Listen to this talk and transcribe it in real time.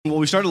Well,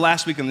 we started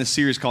last week on this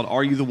series called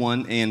Are You the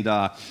One? And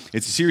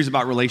it's a series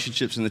about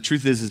relationships. And the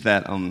truth is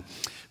that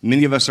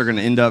many of us are going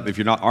to end up, if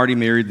you're not already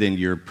married, then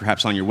you're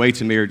perhaps on your way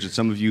to marriage. And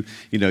some of you,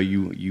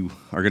 you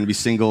are going to be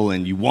single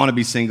and you want to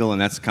be single,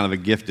 and that's kind of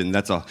a gift. And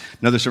that's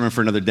another sermon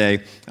for another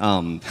day.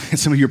 And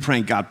some of you are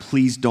praying, God,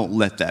 please don't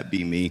let that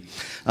be me.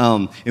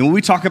 And when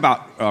we talk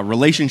about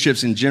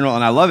relationships in general,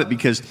 and I love it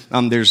because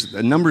there's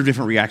a number of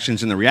different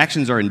reactions, and the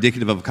reactions are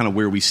indicative of kind of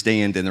where we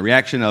stand. And the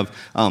reaction of,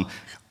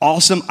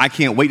 awesome, I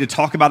can't wait to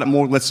talk about it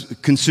more, let's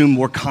consume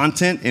more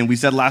content. And we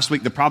said last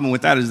week, the problem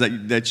with that is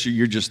that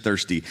you're just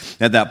thirsty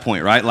at that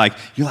point, right? Like,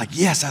 you're like,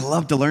 yes, I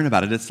love to learn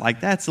about it. It's like,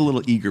 that's a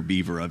little eager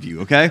beaver of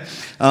you, okay?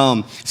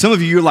 Some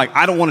of you, you're like,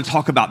 I don't want to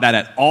talk about that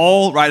at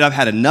all, right? I've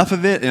had enough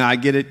of it, and I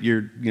get it,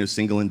 you're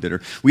single and bitter.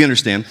 We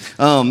understand.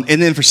 And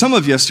then for some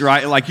of you,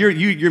 right, like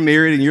you're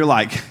married, and you're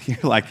like,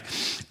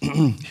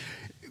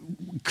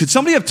 could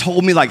somebody have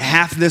told me like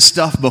half this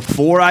stuff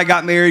before I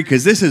got married?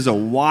 Because this is a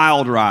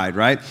wild ride,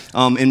 right?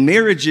 In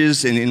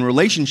marriages and in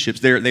relationships,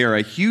 they are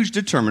a huge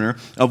determiner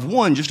of,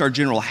 one, just our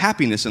general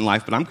happiness in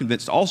life. But I'm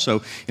convinced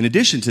also, in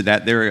addition to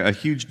that, they're a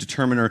huge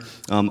determiner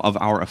of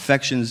our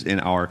affections and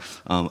our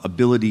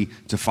ability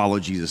to follow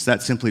Jesus.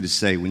 That's simply to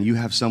say, when you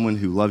have someone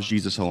who loves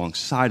Jesus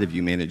alongside of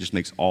you, man, it just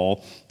makes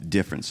all the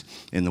difference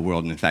in the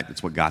world. And in fact,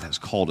 it's what God has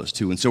called us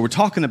to. And so we're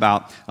talking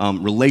about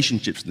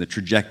relationships and the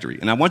trajectory.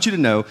 And I want you to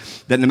know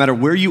that no matter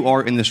where you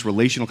are in this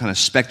relational kind of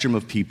spectrum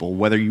of people,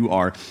 whether you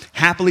are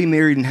happily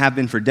married and have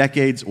been for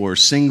decades, or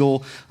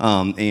single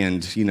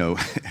and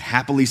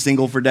happily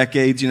single for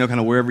decades, kind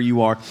of wherever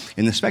you are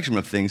in the spectrum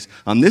of things,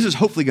 this is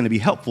hopefully going to be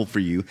helpful for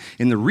you.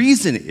 And the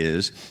reason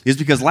is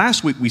because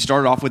last week we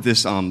started off with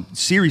this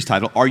series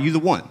title, Are You the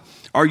One?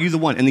 Are you the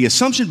one? And the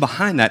assumption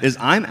behind that is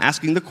I'm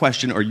asking the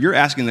question, or you're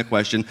asking the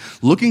question,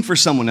 looking for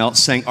someone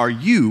else, saying, are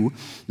you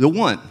the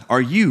one?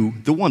 Are you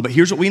the one? But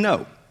here's what we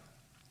know.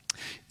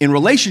 In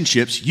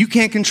relationships, you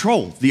can't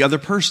control the other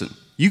person.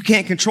 You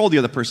can't control the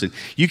other person.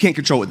 You can't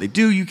control what they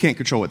do. You can't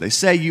control what they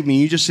say.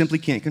 You just simply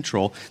can't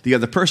control the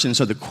other person.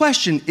 So the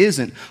question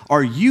isn't,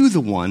 are you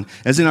the one,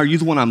 as in, are you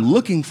the one I'm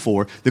looking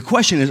for? The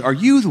question is, are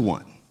you the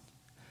one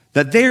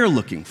that they're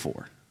looking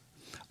for?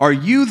 Are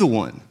you the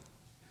one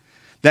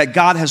that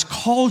God has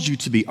called you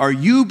to be? Are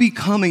you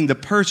becoming the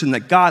person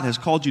that God has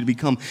called you to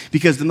become?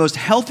 Because the most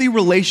healthy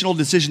relational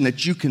decision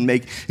that you can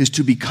make is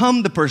to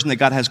become the person that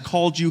God has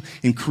called you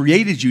and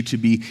created you to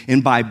be.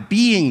 And by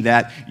being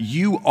that,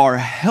 you are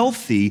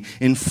healthy.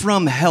 And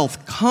from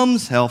health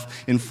comes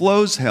health and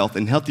flows health.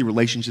 And healthy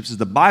relationships is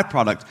the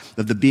byproduct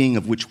of the being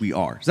of which we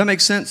are. Does that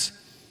make sense?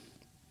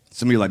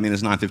 Some of you are like, man,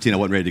 it's 9:15. I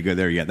wasn't ready to go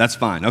there yet. That's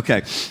fine.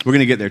 Okay, we're going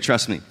to get there.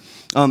 Trust me.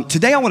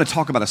 Today I want to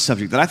talk about a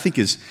subject that I think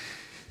is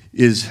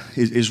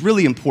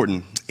really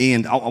important,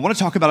 and I want to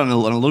talk about it on a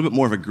little bit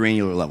more of a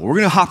granular level. We're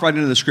going to hop right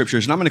into the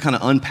scriptures, and I'm going to kind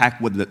of unpack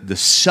what the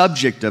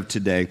subject of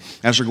today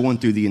as we're going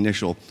through the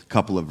initial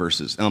couple of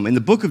verses. In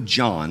the book of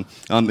John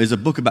is a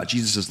book about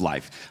Jesus'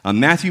 life.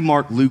 Matthew,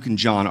 Mark, Luke, and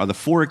John are the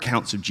four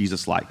accounts of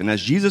Jesus' life. And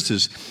as Jesus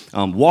is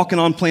walking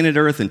on planet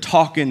Earth and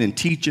talking and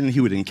teaching,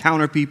 he would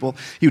encounter people,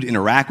 he would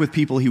interact with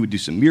people, he would do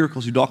some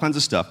miracles, he'd do all kinds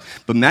of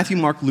stuff. But Matthew,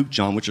 Mark, Luke,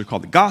 John, which are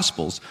called the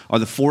Gospels, are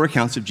the four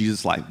accounts of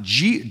Jesus' life.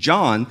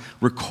 John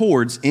records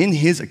in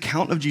his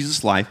account of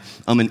Jesus' life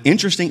an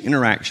interesting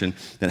interaction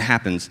that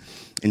happens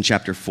in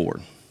chapter 4.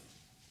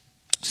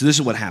 So this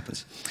is what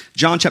happens.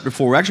 John chapter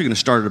 4, we're actually going to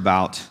start at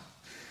about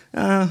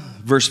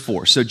verse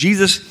 4. So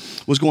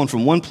Jesus was going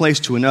from one place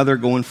to another,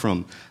 going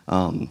from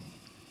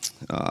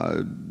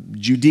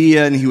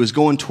Judea, and he was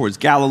going towards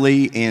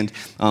Galilee, and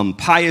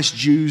pious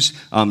Jews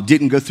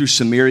didn't go through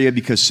Samaria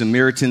because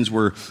Samaritans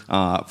were,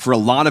 for a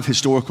lot of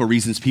historical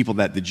reasons, people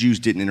that the Jews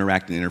didn't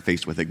interact and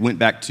interface with. They went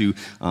back to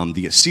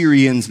the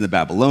Assyrians and the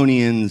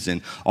Babylonians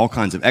and all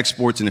kinds of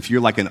exports, and if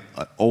you're like an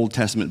Old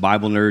Testament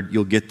Bible nerd,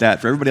 you'll get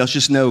that. For everybody else,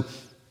 just know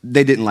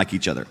they didn't like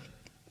each other.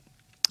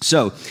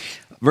 So,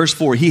 verse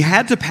 4, he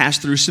had to pass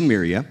through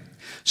Samaria,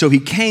 so he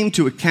came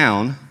to a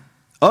town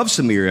of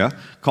Samaria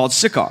called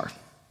Sychar,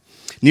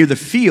 near the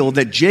field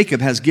that Jacob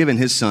has given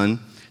to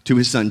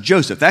his son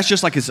Joseph. That's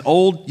just like his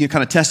old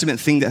kind of Testament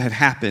thing that had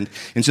happened.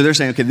 And so they're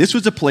saying, okay, this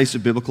was a place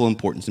of biblical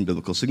importance and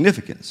biblical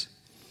significance.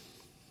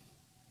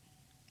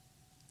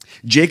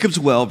 Jacob's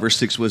well, verse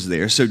 6, was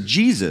there. So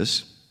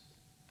Jesus,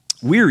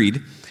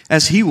 wearied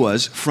as he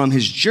was from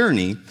his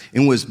journey,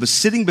 and was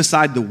sitting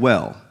beside the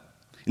well.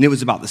 And it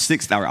was about the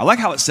 6th hour. I like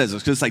how it says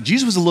this, because it's like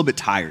Jesus was a little bit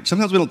tired.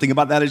 Sometimes we don't think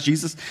about that as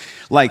Jesus.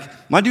 Like,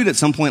 my dude at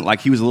some point,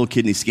 like he was a little kid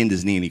and he skinned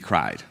his knee and he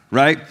cried,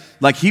 right?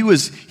 Like he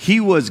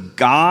was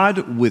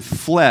God with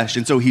flesh.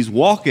 And so he's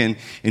walking,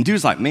 and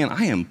dude's like, man,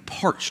 I am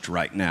parched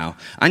right now.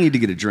 I need to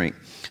get a drink.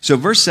 So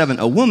verse 7,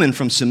 a woman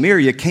from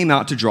Samaria came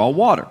out to draw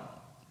water.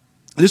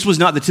 This was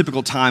not the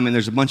typical time, and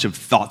there's a bunch of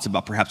thoughts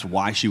about perhaps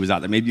why she was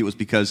out there. Maybe it was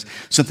because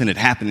something had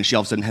happened and she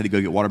all of a sudden had to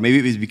go get water. Maybe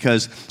it was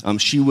because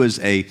she was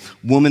a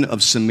woman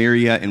of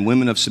Samaria, and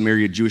women of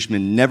Samaria, Jewish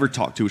men never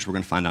talked to, which we're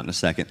going to find out in a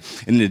second.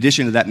 And in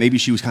addition to that, maybe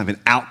she was kind of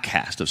an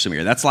outcast of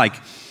Samaria. That's like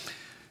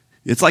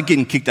It's like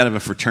getting kicked out of a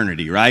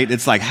fraternity, right?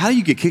 It's like, how do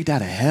you get kicked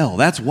out of hell?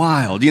 That's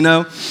wild, you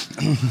know?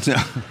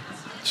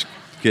 Just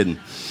kidding.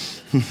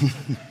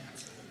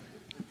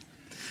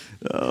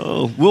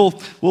 Oh, we'll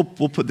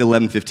put the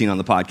 11:15 on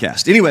the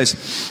podcast. Anyways,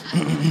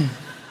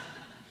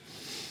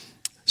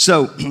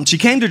 so she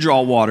came to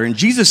draw water, and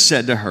Jesus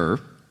said to her,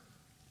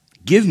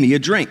 "Give me a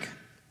drink."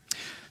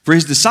 For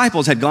his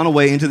disciples had gone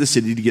away into the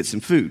city to get some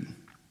food.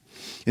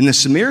 And the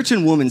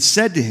Samaritan woman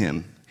said to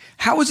him,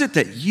 "How is it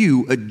that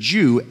you, a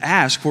Jew,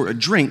 ask for a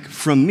drink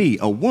from me,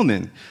 a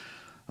woman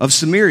of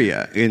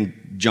Samaria?" And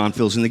John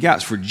fills in the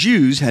gaps. For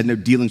Jews had no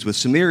dealings with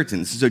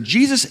Samaritans. So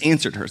Jesus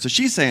answered her. So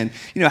she's saying,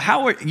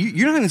 how are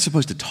you're not even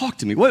supposed to talk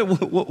to me.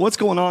 What's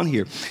going on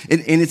here?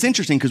 And it's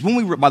interesting because when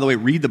we, by the way,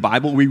 read the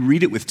Bible, we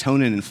read it with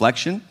tone and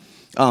inflection.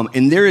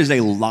 And there is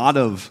a lot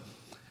of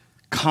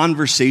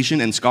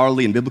conversation and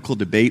scholarly and biblical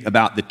debate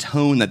about the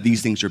tone that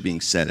these things are being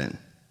said in.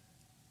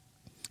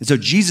 And so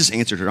Jesus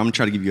answered her. I'm going to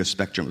try to give you a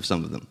spectrum of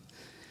some of them.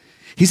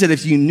 He said,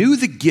 "If you knew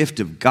the gift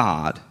of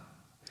God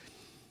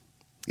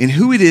and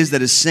who it is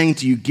that is saying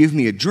to you, 'Give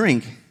me a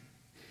drink,'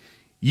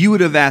 you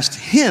would have asked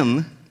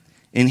him,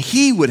 and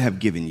he would have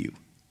given you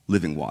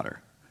living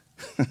water."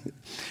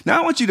 Now,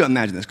 I want you to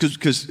imagine this,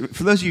 because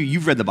for those of you,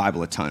 you've read the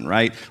Bible a ton,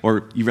 right?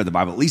 Or you've read the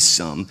Bible at least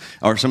some,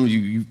 or some of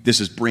you this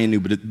is brand new,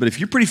 but if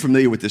you're pretty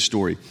familiar with this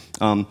story,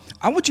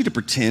 I want you to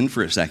pretend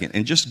for a second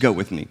and just go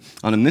with me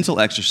on a mental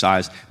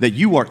exercise that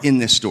you are in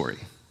this story,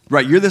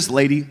 right? You're this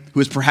lady who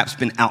has perhaps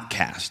been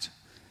outcast,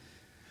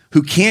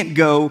 who can't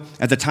go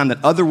at the time that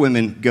other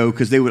women go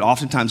because they would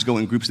oftentimes go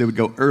in groups. They would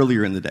go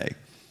earlier in the day.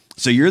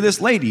 So you're this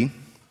lady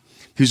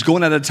who's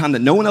going out at a time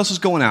that no one else is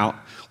going out,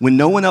 when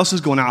no one else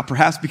is going out,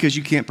 perhaps because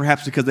you can't,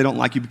 perhaps because they don't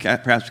like you,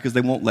 perhaps because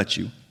they won't let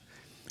you.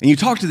 And you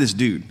talk to this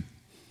dude.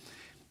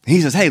 And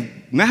he says, "Hey,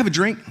 may I have a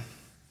drink?"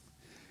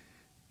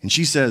 And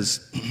she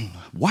says,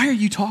 "Why are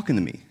you talking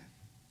to me?"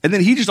 And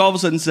then he just all of a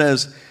sudden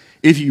says,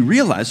 "If you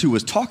realize who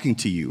was talking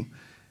to you,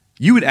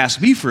 you would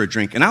ask me for a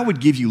drink, and I would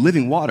give you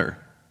living water."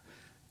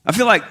 I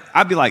feel like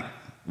I'd be like,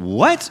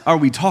 what are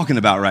we talking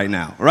about right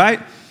now, right?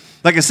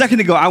 Like a second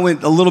ago, I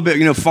went a little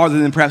bit, farther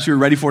than perhaps we were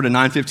ready for the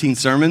 9:15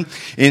 sermon.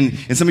 And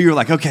some of you were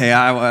like, okay,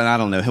 I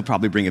don't know. He'll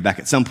probably bring it back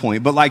at some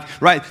point. But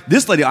right,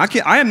 this lady,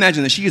 I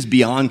imagine that she is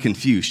beyond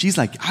confused. She's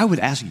like, "I would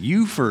ask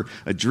you for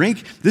a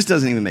drink? This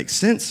doesn't even make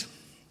sense."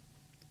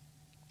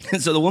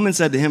 And so the woman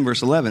said to him,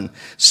 verse 11,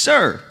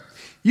 "Sir,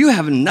 you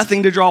have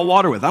nothing to draw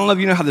water with." I don't know if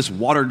you know how this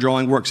water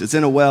drawing works. It's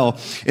in a well,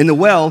 and the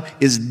well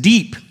is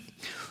deep.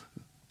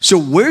 So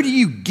where do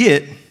you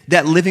get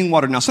that living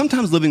water? Now,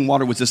 sometimes living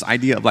water was this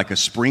idea of like a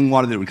spring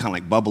water that would kind of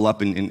like bubble up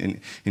and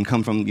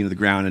come from the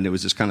ground, and it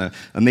was this kind of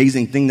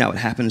amazing thing that would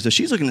happen. And so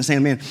she's looking and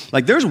saying, "Man,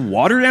 like there's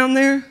water down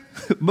there,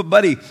 but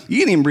buddy, you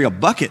didn't even bring a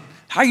bucket.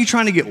 How are you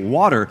trying to get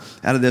water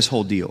out of this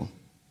whole deal?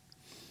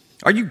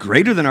 Are you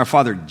greater than our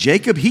father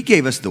Jacob? He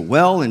gave us the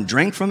well and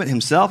drank from it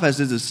himself, as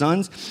did his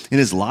sons and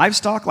his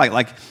livestock."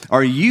 Like,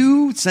 are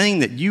you saying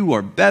that you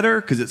are better?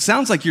 Because it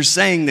sounds like you're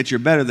saying that you're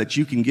better, that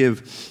you can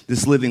give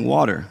this living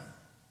water.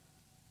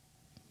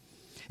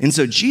 And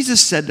so Jesus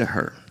said to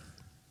her,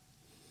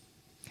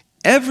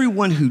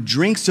 "Everyone who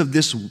drinks of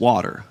this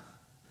water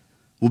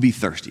will be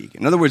thirsty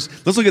again." In other words,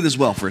 let's look at this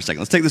well for a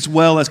second. Let's take this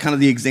well as kind of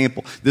the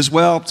example. This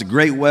well, it's a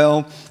great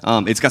well.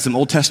 It's got some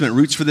Old Testament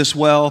roots for this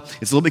well.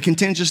 It's a little bit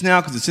contentious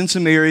now because it's in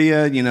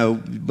Samaria,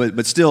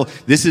 but still,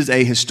 this is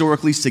a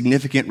historically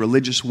significant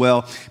religious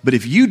well. But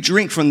if you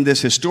drink from this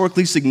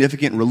historically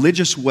significant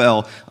religious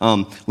well,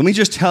 let me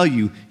just tell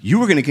you,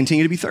 you are going to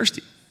continue to be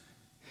thirsty.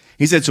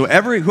 He said, "So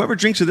whoever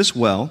drinks of this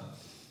well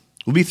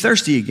will be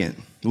thirsty again."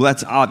 Well,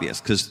 that's obvious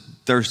because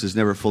thirst is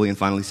never fully and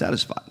finally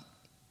satisfied.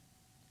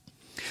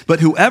 "But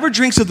whoever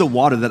drinks of the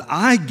water that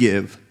I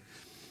give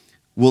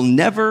will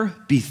never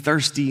be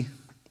thirsty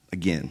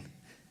again."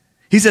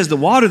 He says the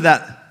water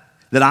that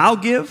I'll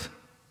give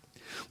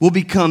will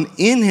become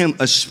in him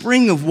a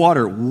spring of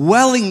water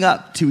welling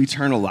up to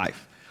eternal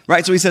life.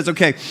 Right? So he says,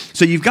 okay,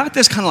 so you've got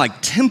this kind of like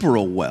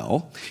temporal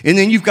well, and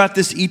then you've got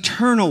this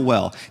eternal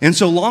well. And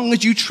so long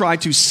as you try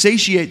to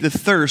satiate the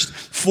thirst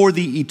for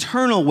the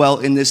eternal well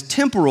in this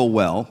temporal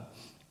well,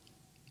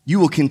 you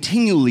will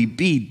continually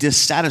be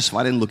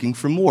dissatisfied and looking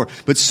for more.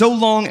 But so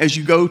long as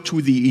you go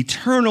to the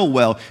eternal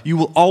well, you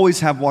will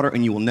always have water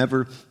and you will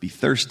never be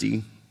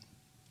thirsty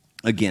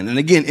again. And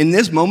again, in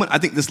this moment, I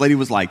think this lady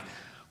was like,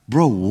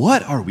 bro,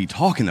 what are we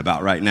talking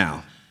about right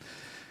now?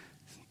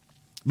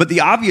 But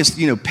the obvious,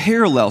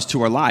 parallels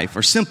to our life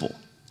are simple,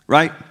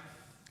 right?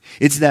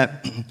 It's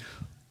that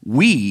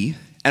we,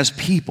 as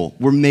people,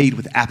 were made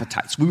with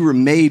appetites. We were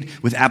made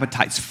with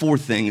appetites for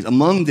things.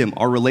 Among them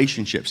are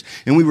relationships.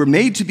 And we were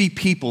made to be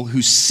people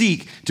who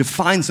seek to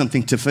find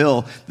something to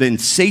fill, then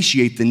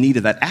satiate the need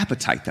of that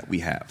appetite that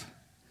we have.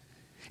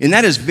 And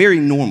that is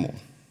very normal.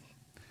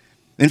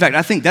 In fact,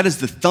 I think that is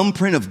the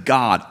thumbprint of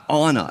God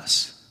on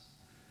us.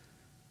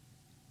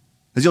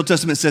 As the Old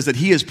Testament says that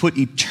he has put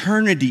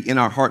eternity in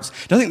our hearts.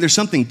 I think there's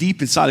something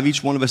deep inside of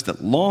each one of us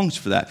that longs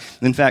for that.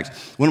 In fact,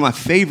 one of my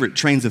favorite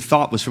trains of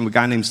thought was from a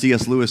guy named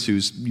C.S. Lewis,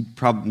 who's you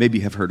probably maybe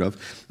have heard of.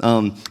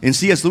 And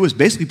C.S. Lewis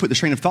basically put the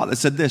train of thought that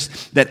said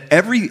this, that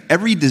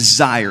every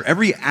desire,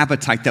 every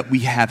appetite that we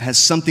have has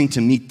something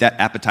to meet that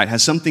appetite,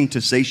 has something to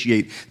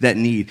satiate that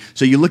need.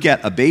 So you look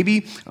at a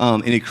baby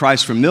and it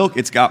cries for milk,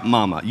 it's got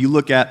mama. You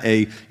look at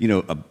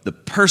the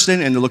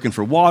person and they're looking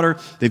for water,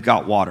 they've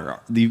got water.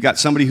 You've got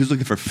somebody who's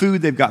looking for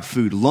food, they've got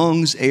food,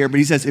 lungs, air. But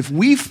he says, if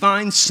we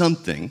find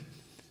something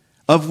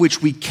of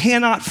which we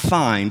cannot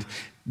find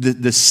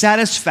the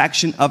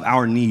satisfaction of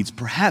our needs,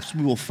 perhaps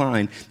we will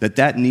find that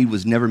that need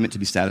was never meant to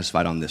be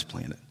satisfied on this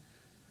planet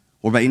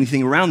or by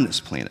anything around this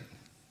planet.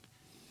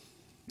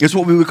 It's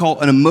what we would call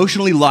an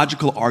emotionally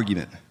logical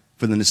argument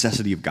for the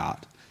necessity of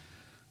God.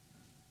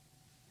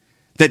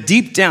 That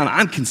deep down,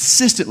 I'm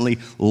consistently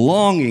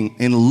longing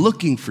and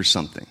looking for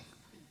something.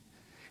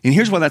 And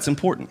here's why that's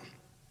important.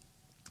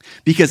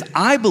 Because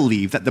I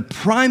believe that the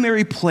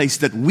primary place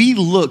that we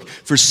look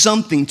for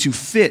something to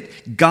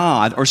fit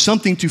God or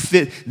something to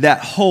fit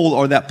that hole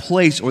or that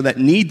place or that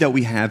need that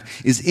we have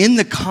is in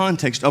the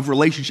context of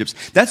relationships.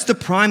 That's the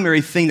primary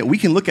thing that we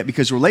can look at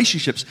because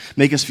relationships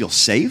make us feel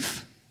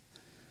safe.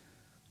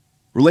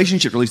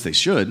 Relationships, or at least they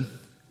should.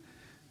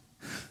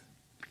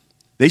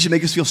 They should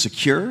make us feel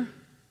secure.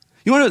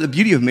 You want to know what the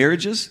beauty of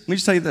marriage is? Let me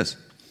just tell you this.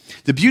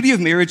 The beauty of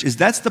marriage is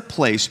that's the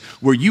place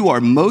where you are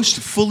most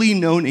fully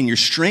known in your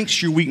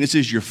strengths, your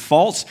weaknesses, your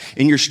faults,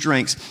 and your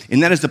strengths.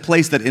 And that is the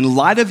place that in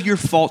light of your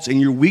faults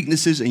and your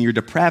weaknesses and your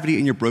depravity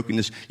and your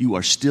brokenness, you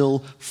are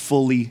still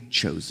fully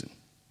chosen.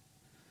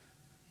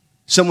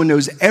 Someone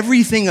knows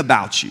everything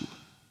about you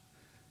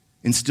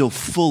and still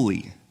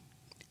fully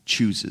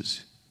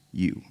chooses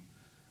you.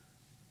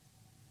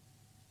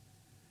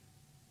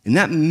 And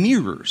that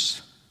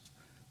mirrors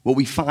what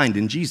we find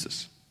in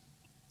Jesus.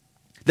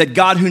 That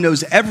God who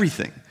knows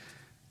everything,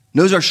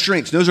 knows our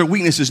strengths, knows our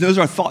weaknesses, knows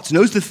our thoughts,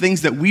 knows the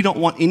things that we don't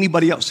want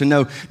anybody else to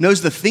know,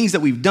 knows the things that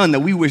we've done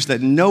that we wish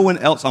that no one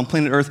else on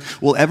planet Earth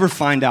will ever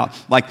find out.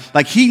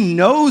 Like he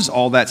knows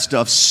all that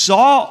stuff,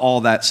 saw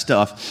all that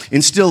stuff,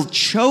 and still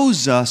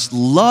chose us,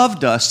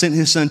 loved us, sent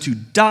his son to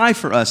die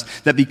for us,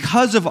 that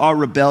because of our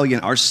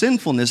rebellion, our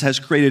sinfulness has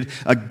created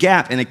a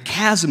gap and a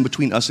chasm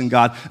between us and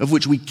God of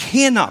which we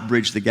cannot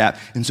bridge the gap.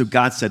 And so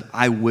God said,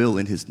 I will,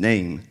 and his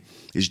name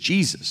is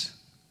Jesus.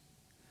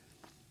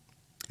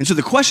 And so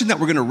the question that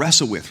we're going to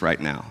wrestle with right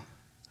now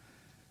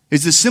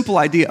is this simple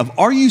idea of,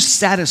 are you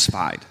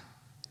satisfied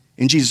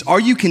in Jesus?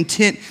 Are you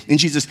content in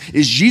Jesus?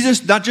 Is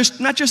Jesus not just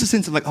a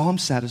sense of like, oh, I'm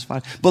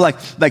satisfied, but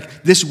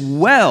like this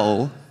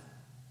well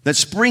that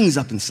springs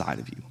up inside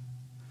of you?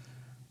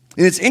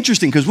 And it's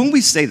interesting because when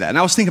we say that, and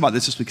I was thinking about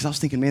this week because I was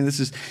thinking, man, this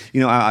is,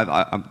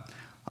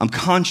 I'm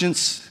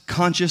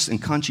conscious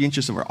and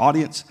conscientious of our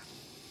audience.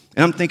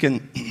 And I'm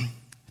thinking,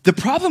 the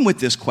problem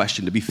with this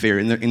question, to be fair,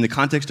 in the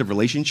context of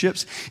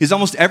relationships, is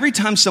almost every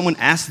time someone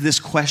asks this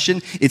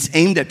question, it's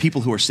aimed at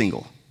people who are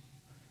single,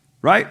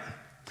 right?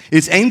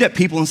 It's aimed at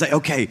people and say,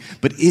 okay,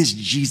 but is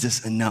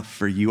Jesus enough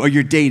for you? Or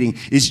you're dating,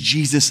 is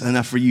Jesus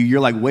enough for you?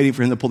 You're like waiting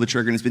for him to pull the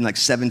trigger and it's been like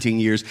 17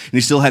 years and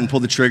he still hadn't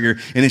pulled the trigger.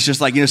 And it's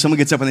just like, someone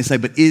gets up and they say,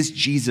 but is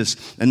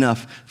Jesus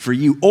enough for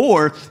you?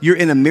 Or you're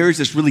in a marriage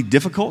that's really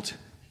difficult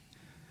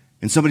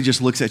and somebody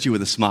just looks at you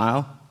with a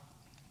smile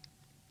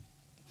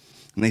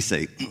and they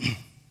say,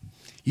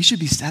 you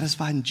should be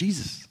satisfied in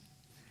Jesus.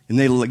 And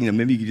they look,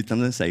 maybe you get them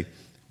to say,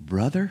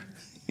 brother,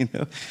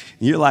 and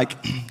you're like,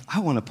 I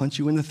want to punch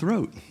you in the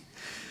throat.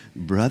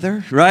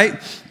 Brother, right?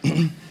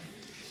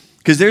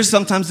 Because there's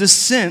sometimes this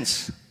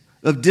sense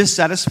of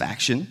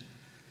dissatisfaction.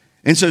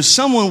 And so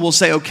someone will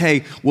say,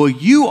 okay, well,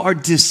 you are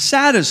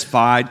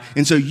dissatisfied,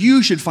 and so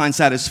you should find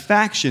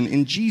satisfaction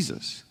in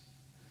Jesus.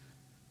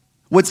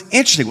 What's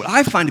interesting, what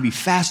I find to be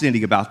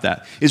fascinating about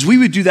that is we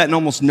would do that in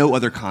almost no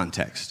other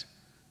context.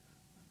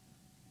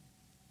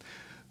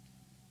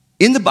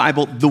 In the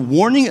Bible, the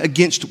warning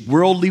against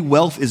worldly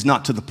wealth is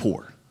not to the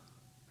poor.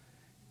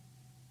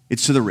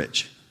 It's to the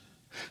rich.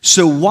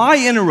 So why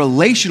in a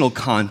relational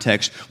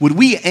context would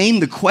we aim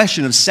the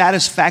question of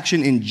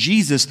satisfaction in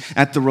Jesus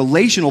at the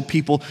relational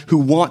people who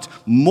want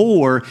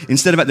more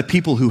instead of at the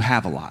people who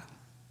have a lot?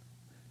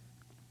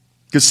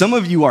 Because some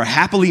of you are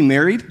happily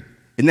married,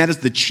 and that is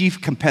the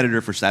chief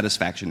competitor for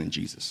satisfaction in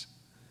Jesus.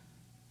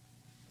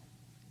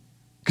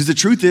 Because the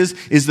truth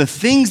is the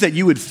things that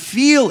you would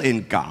feel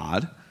in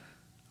God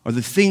are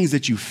the things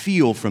that you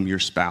feel from your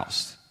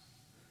spouse.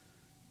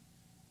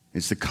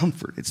 It's the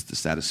comfort, it's the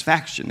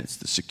satisfaction, it's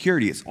the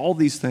security, it's all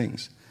these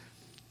things.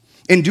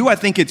 And do I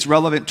think it's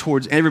relevant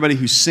towards everybody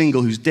who's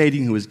single, who's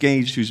dating, who is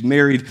engaged, who's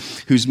married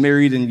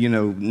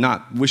and,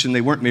 not wishing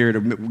they weren't married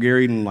or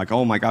married and like,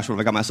 oh my gosh, what have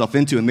I got myself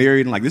into? And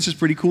married and like, this is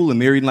pretty cool. And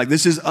married and like,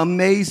 this is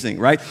amazing,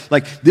 right?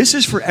 Like, this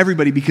is for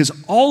everybody because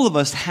all of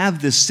us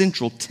have this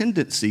central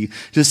tendency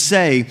to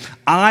say,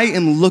 I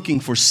am looking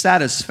for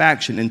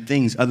satisfaction in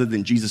things other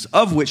than Jesus,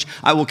 of which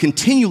I will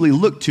continually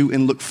look to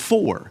and look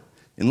for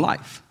in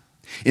life.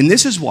 And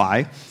this is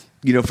why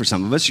for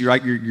some of us, you're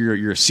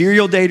a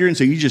serial dater, and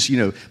so you just,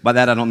 by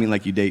that I don't mean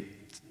like you date.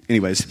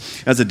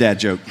 Anyways, that's a dad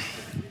joke.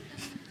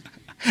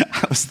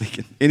 I was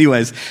thinking.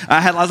 Anyways, I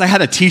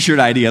had a T-shirt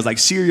idea. I was like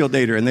serial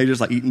dater, and they're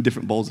just like eating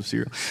different bowls of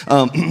cereal.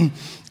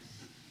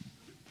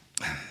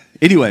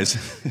 Anyways,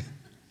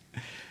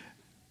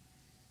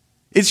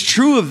 it's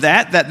true of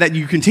that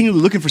you continually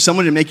looking for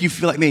someone to make you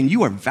feel like, man,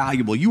 you are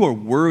valuable, you are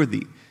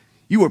worthy,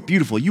 you are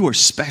beautiful, you are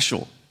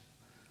special,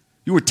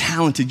 you are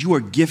talented, you are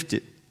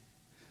gifted,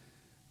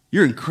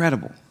 you're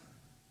incredible.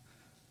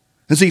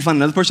 And so you find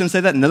another person to say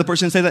that, another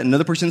person to say that,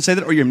 another person to say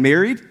that, or you're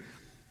married,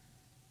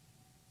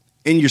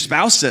 and your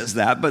spouse says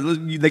that, but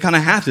they kind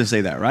of have to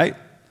say that, right?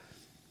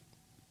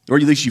 Or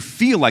at least you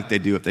feel like they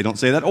do if they don't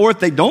say that. Or if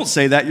they don't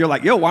say that, you're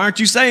like, yo, why aren't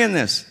you saying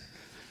this?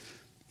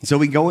 And so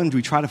we go and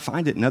we try to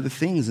find it in other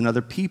things and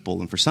other people.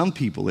 And for some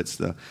people, it's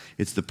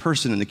the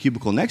person in the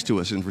cubicle next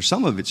to us. And for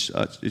some of it's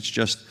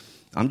just,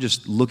 I'm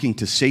just looking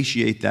to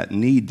satiate that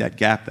need, that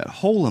gap, that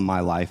hole in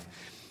my life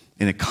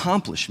in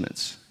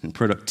accomplishments and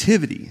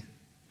productivity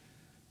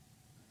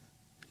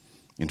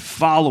and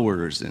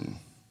followers and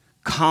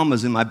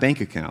commas in my bank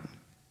account.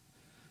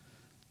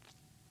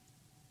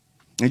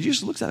 And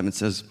Jesus looks at him and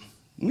says,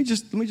 let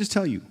me just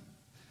tell you.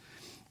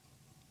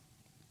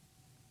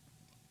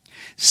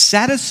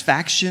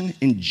 Satisfaction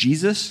in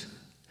Jesus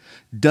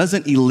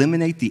doesn't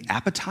eliminate the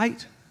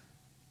appetite,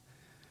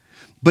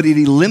 but it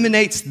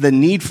eliminates the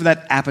need for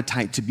that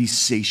appetite to be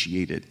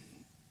satiated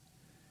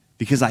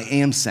because I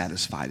am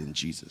satisfied in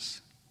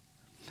Jesus.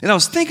 And I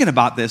was thinking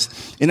about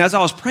this, and as I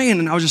was praying,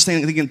 and I was just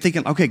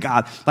thinking, okay,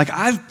 God, like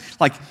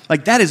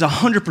that is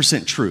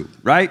 100% true,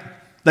 right?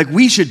 Like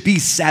we should be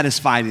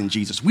satisfied in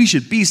Jesus. We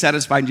should be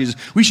satisfied in Jesus.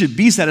 We should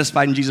be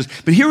satisfied in Jesus.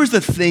 But here was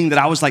the thing that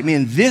I was like,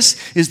 man,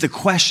 this is the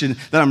question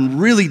that I'm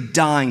really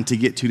dying to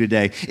get to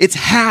today. It's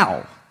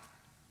how.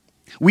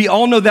 We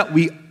all know that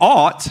we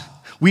ought.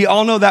 We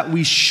all know that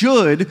we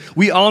should.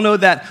 We all know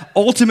that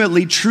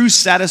ultimately true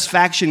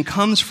satisfaction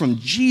comes from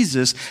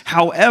Jesus.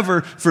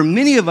 However, for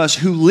many of us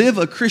who live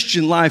a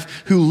Christian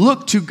life, who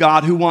look to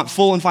God, who want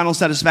full and final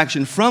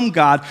satisfaction from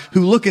God,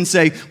 who look and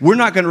say, we're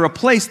not going to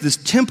replace this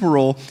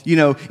temporal,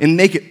 and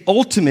make it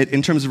ultimate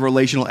in terms of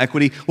relational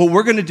equity. What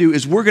we're going to do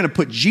is we're going to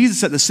put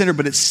Jesus at the center,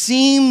 but it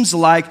seems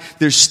like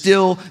there's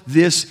still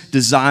this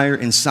desire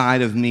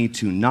inside of me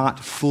to not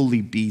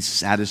fully be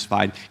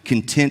satisfied,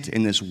 content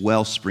in this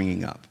well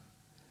springing up.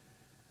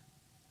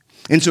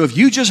 And so if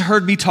you just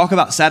heard me talk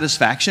about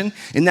satisfaction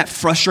and that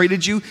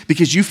frustrated you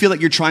because you feel like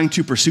you're trying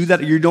to pursue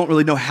that or you don't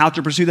really know how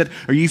to pursue that,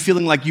 or you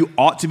feeling like you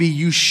ought to be,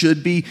 you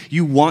should be,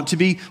 you want to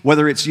be,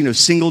 whether it's,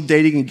 single,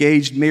 dating,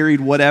 engaged, married,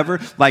 whatever,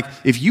 like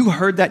if you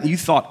heard that and you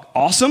thought,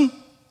 awesome,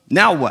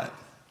 now what?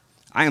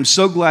 I am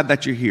so glad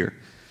that you're here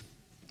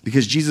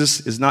because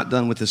Jesus is not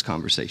done with this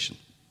conversation.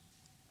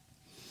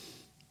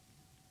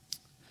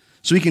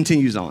 So he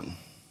continues on.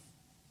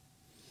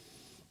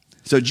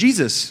 So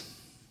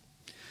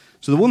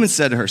the woman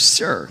said to her,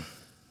 Sir,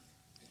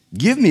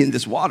 give me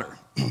this water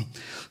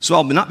so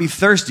I'll not be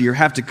thirsty or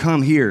have to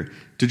come here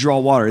to draw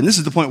water. And this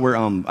is the point where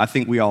I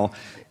think we all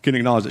can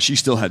acknowledge that she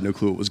still had no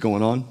clue what was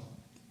going on.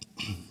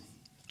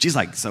 She's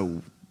like,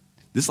 so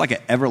this is like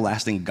an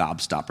everlasting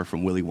gobstopper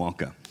from Willy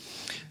Wonka.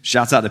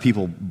 Shouts out to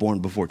people born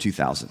before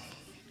 2000.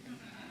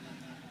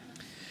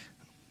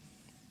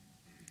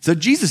 So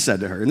Jesus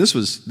said to her, and this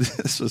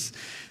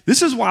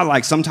is why,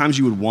 like, sometimes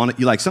you would want it.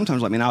 You like,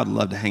 sometimes, like, man, I would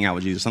love to hang out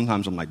with Jesus.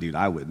 Sometimes I'm like, dude,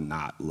 I would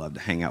not love to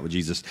hang out with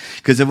Jesus.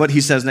 Because of what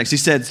he says next. He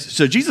said,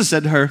 so Jesus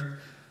said to her,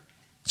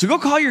 so go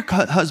call your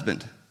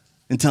husband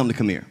and tell him to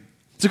come here.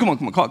 So come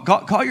on,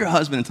 call your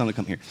husband and tell him to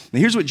come here. Now,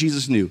 here's what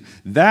Jesus knew.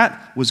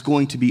 That was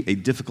going to be a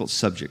difficult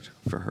subject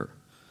for her.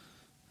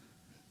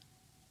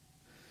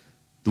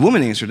 The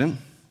woman answered him,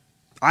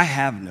 I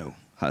have no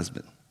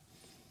husband.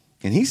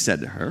 And he said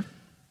to her,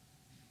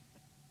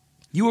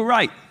 you were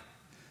right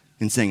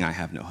in saying I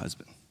have no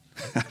husband.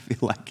 I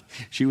feel like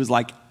she was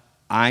like,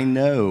 I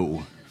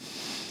know,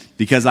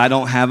 because I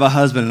don't have a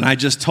husband, and I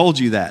just told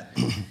you that.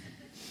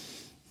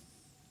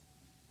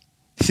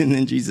 And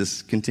then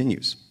Jesus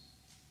continues.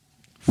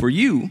 For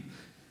you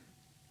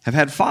have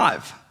had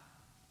 5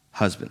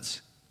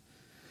 husbands,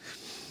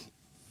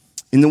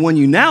 and the one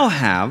you now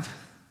have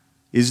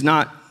is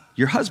not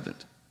your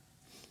husband.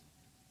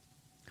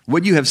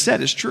 What you have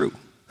said is true.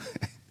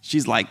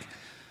 She's like,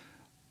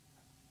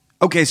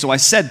 okay, so I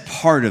said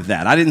part of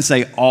that. I didn't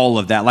say all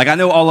of that. Like, I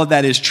know all of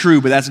that is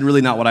true, but that's really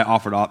not what I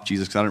offered up,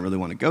 Jesus, because I don't really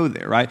want to go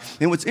there, right?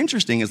 And what's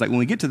interesting is, like, when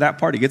we get to that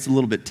part, it gets a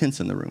little bit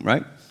tense in the room,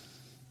 right?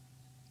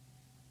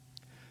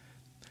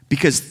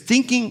 Because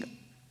thinking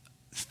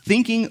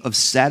of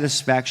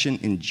satisfaction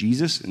in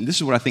Jesus, and this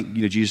is what I think,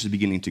 Jesus is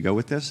beginning to go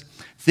with this.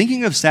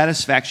 Thinking of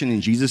satisfaction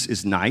in Jesus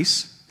is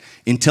nice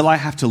until I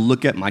have to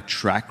look at my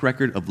track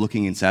record of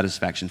looking in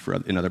satisfaction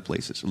in other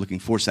places, or looking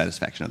for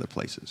satisfaction in other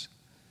places.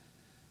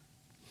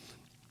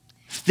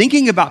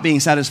 Thinking about being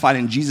satisfied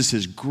in Jesus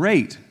is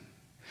great,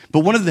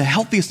 but one of the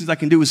healthiest things I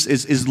can do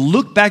is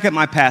look back at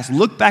my past,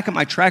 look back at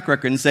my track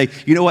record and say,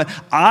 you know what?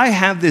 I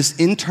have this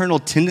internal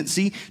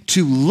tendency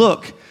to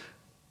look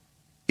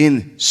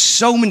in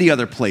so many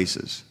other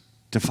places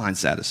to find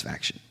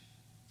satisfaction.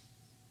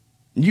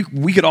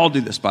 We could all do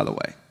this, by the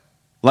way.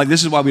 Like,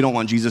 this is why we don't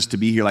want Jesus to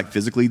be here, like,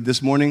 physically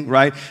this morning,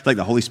 right? Like,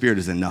 the Holy Spirit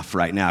is enough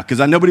right now. Because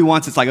nobody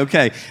wants, it's like,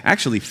 okay,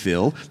 actually,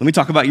 Phil, let me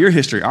talk about your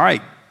history. All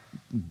right,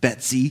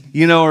 Betsy,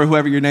 or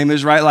whoever your name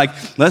is, right? Like,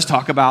 let's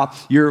talk about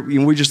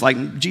we're just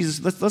like,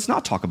 Jesus, let's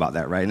not talk about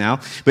that right now.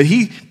 But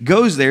he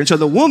goes there. And so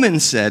the woman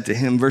said to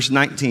him, verse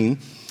 19,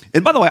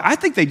 and by the way, I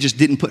think they just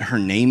didn't put her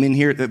name in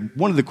here.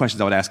 One of the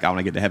questions I would ask God when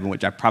I get to heaven,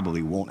 which I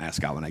probably won't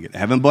ask God when I get to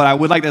heaven, but I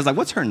would like to ask, like,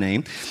 what's her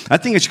name? I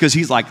think it's because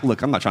he's like,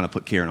 look, I'm not trying to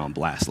put Karen on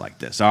blast like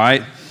this, all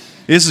right?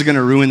 This is going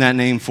to ruin that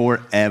name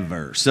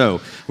forever.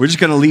 So we're just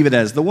going to leave it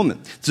as the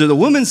woman. So the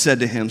woman said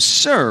to him,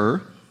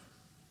 Sir,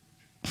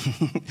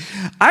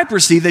 I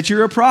perceive that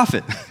you're a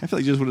prophet. I feel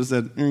like Jesus would have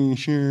said,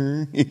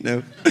 sure,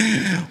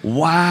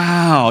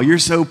 Wow, you're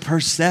so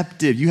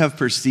perceptive. You have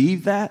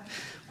perceived that?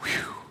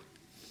 Whew.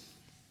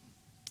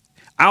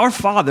 Our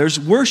fathers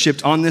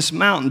worshipped on this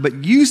mountain,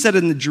 but you said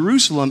in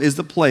Jerusalem is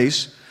the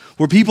place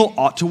where people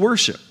ought to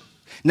worship.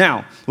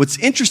 Now, what's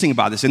interesting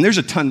about this, and there's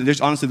a ton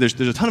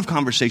of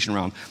conversation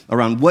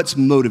around what's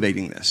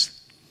motivating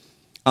this.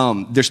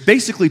 There's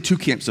basically two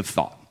camps of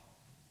thought.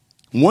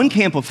 One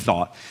camp of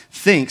thought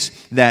thinks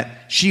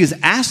that she is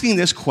asking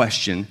this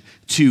question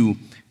to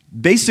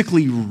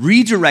basically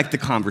redirect the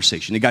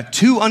conversation. It got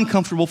too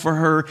uncomfortable for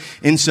her,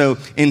 and so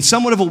in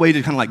somewhat of a way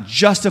to kind of like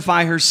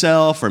justify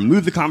herself or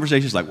move the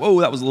conversation, it's like,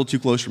 whoa, that was a little too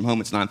close from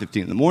home. It's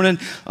 9:15 in the morning.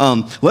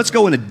 Let's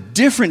go in a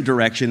different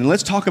direction, and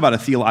let's talk about a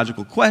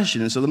theological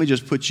question. And so let me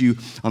just put you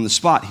on the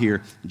spot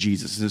here,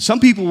 Jesus. And some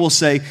people will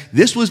say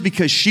this was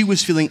because she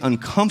was feeling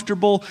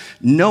uncomfortable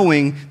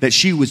knowing that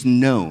she was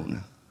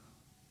known.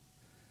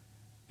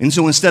 And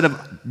so instead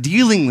of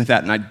dealing with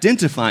that and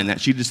identifying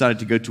that, she decided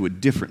to go to a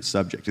different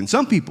subject. And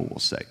some people will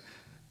say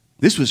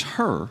this was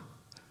her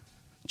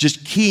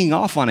just keying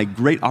off on a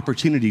great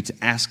opportunity to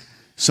ask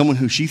someone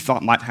who she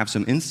thought might have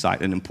some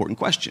insight an important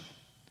question.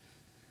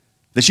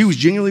 That she was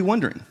genuinely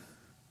wondering,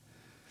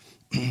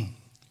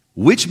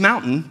 which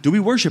mountain do we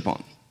worship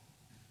on?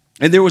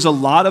 And there was a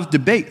lot of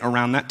debate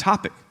around that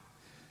topic.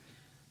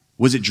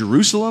 Was it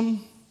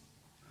Jerusalem?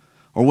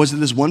 Or was it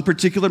this one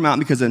particular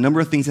mountain because of a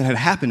number of things that had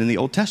happened in the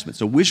Old Testament?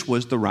 So which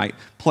was the right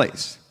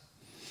place?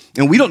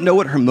 And we don't know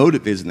what her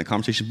motive is in the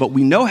conversation, but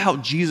we know how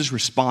Jesus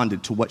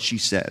responded to what she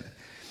said.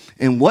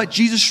 And what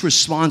Jesus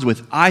responds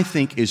with, I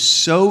think, is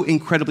so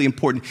incredibly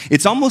important.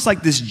 It's almost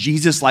like this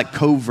Jesus-like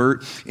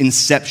covert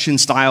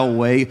Inception-style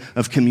way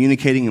of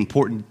communicating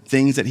important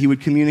things that he would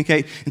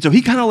communicate. And so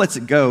he kind of lets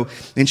it go.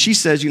 And she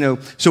says,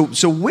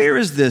 so where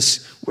is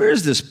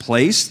this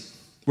place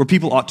where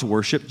people ought to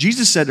worship?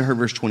 Jesus said to her,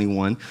 verse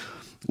 21,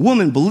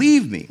 Woman,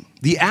 believe me,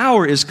 the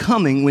hour is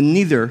coming when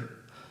neither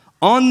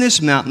on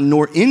this mountain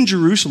nor in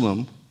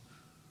Jerusalem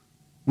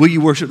will you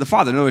worship the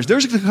Father. In other words,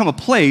 there's going to come a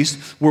place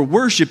where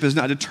worship is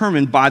not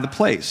determined by the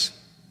place.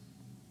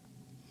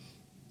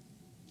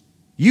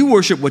 You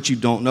worship what you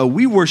don't know.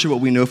 We worship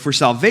what we know, for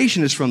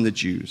salvation is from the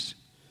Jews.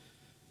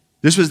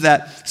 This was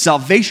that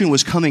salvation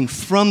was coming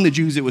from the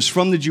Jews. It was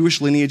from the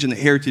Jewish lineage and the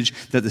heritage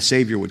that the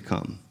Savior would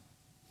come.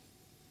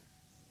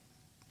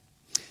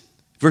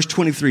 Verse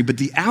 23, but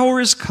the hour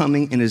is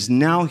coming and is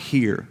now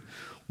here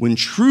when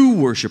true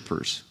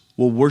worshipers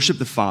will worship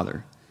the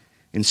Father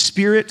in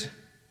spirit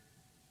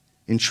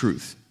and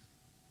truth.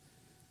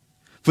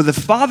 For the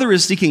Father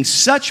is seeking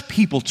such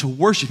people to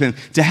worship him,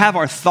 to have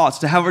our thoughts,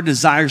 to have our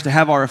desires, to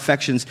have our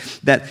affections,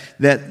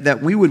 that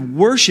we would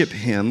worship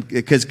him,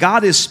 because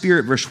God is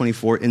spirit, verse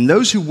 24, and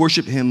those who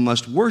worship him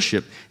must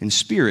worship in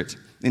spirit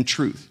and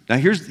truth. Now,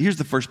 here's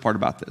the first part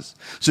about this.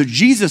 So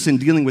Jesus, in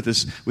dealing with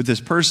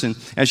this person,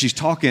 as she's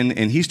talking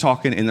and he's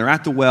talking, and they're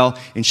at the well,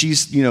 and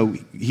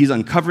he's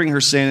uncovering her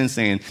sin and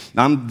saying,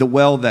 I'm the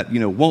well that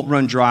won't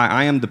run dry.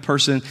 I am the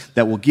person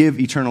that will give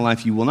eternal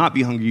life. You will not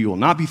be hungry. You will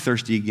not be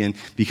thirsty again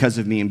because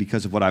of me and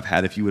because of what I've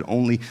had. If you would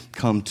only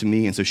come to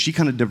me. And so she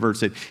kind of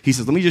diverts it. He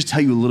says, let me just tell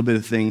you a little bit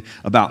of thing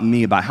about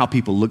me, about how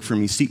people look for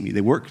me, seek me.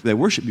 They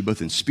worship me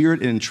both in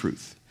spirit and in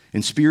truth.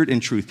 In spirit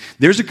and truth.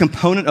 There's a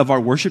component of our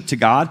worship to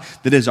God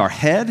that is our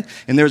head,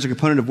 and there's a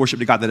component of worship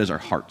to God that is our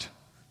heart.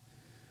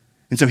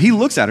 And so he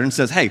looks at her and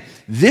says, hey,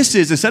 this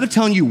is, instead of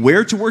telling you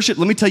where to worship,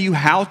 let me tell you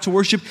how to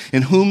worship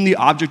and whom the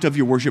object of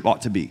your worship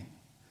ought to be.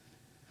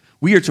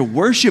 We are to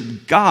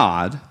worship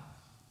God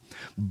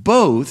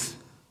both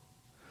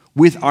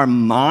with our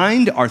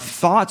mind, our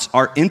thoughts,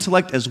 our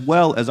intellect, as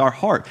well as our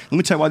heart. Let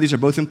me tell you why these are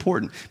both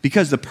important.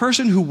 Because the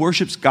person who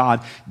worships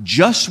God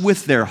just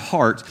with their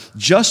heart,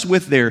 just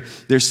with their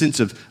sense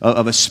of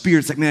a spirit,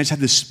 it's like, man, I just have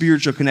this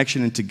spiritual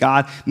connection into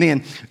God.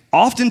 Man,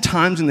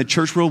 oftentimes in the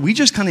church world, we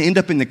just kind of end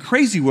up in the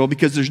crazy world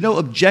because there's no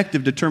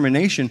objective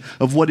determination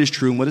of what is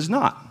true and what is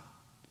not.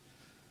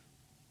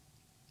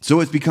 So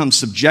it's become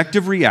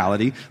subjective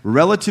reality,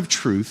 relative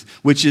truth,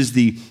 which is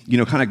the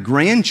kind of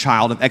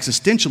grandchild of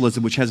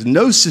existentialism, which has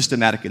no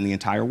systematic in the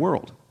entire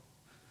world.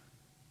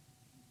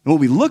 And what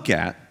we look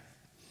at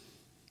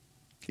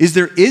is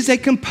there is a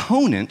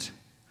component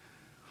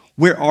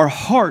where our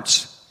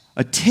heart's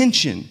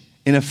attention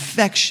and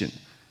affection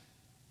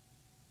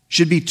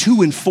should be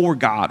to and for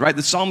God, right?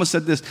 The psalmist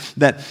said this,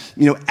 that,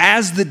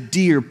 as the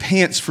deer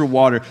pants for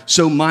water,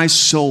 so my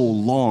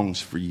soul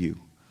longs for you.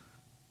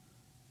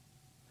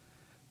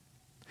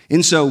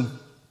 And so,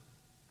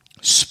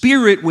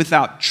 spirit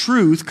without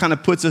truth kind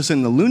of puts us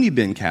in the loony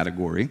bin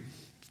category.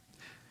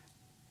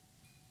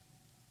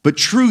 But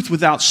truth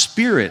without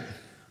spirit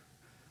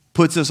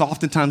puts us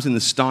oftentimes in the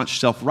staunch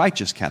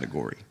self-righteous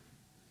category.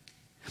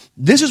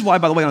 This is why,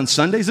 by the way, on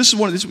Sundays,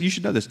 you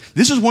should know this.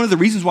 This is one of the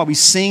reasons why we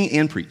sing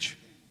and preach.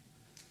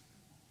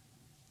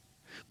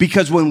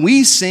 Because when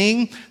we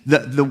sing,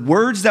 the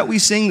words that we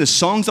sing, the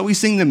songs that we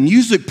sing, the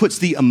music puts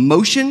the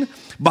emotion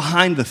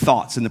behind the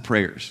thoughts and the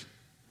prayers.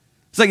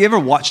 It's like, you ever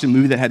watched a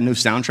movie that had no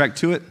soundtrack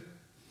to it?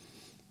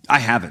 I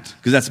haven't,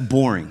 because that's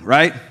boring,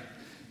 right?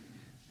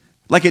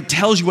 Like, it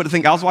tells you what to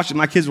think.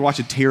 My kids were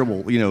watching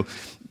terrible,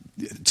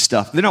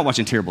 stuff. They're not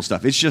watching terrible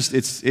stuff. It's just,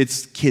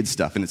 it's kid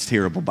stuff, and it's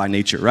terrible by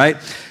nature, right?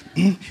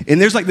 And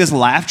there's like this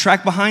laugh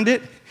track behind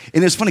it.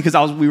 And it's funny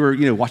because we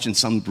were, watching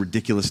some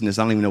ridiculousness.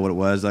 I don't even know what it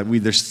was.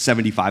 There's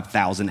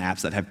 75,000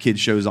 apps that have kids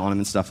shows on them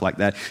and stuff like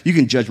that. You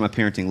can judge my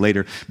parenting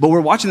later. But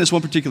we're watching this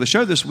one particular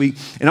show this week,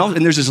 and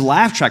there's this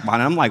laugh track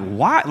behind it. I'm like,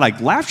 why?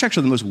 Like, laugh tracks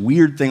are the most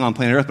weird thing on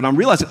planet Earth. But I'm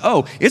realizing,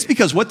 it's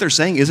because what they're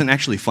saying isn't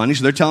actually funny,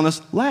 so they're telling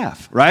us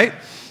laugh, right?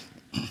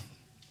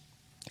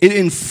 It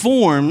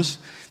informs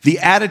the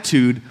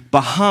attitude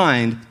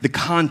behind the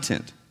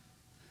content.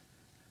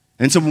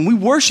 And so when we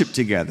worship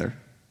together,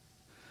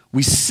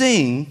 we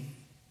sing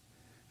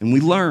and we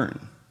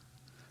learn.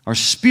 Our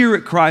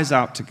spirit cries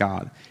out to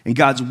God, and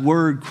God's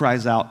word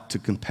cries out to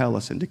compel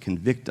us and to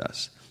convict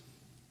us.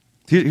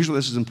 Here's why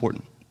this is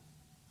important.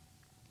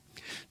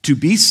 To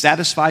be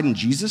satisfied in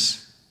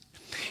Jesus,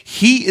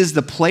 He is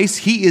the place,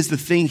 He is the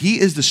thing, He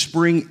is the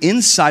spring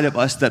inside of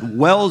us that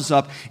wells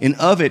up, and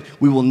of it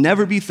we will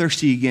never be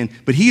thirsty again.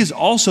 But He is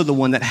also the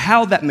one that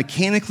how that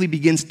mechanically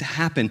begins to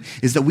happen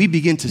is that we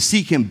begin to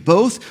seek Him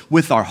both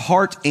with our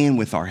heart and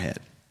with our head.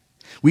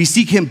 We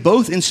seek Him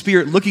both in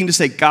spirit, looking to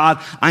say,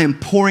 God, I am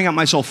pouring out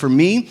my soul. For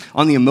me,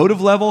 on the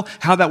emotive level,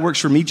 how that works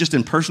for me just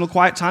in personal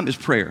quiet time is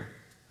prayer.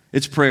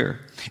 It's prayer.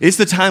 It's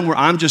the time where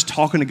I'm just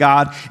talking to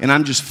God and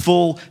I'm just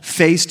full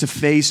face to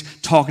face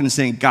talking and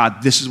saying,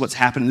 God, this is what's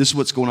happening. This is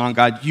what's going on.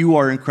 God, you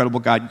are incredible.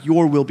 God,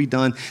 your will be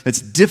done.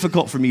 That's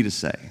difficult for me to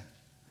say.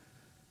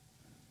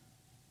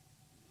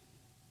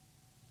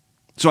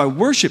 So I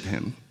worship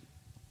Him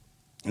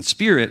in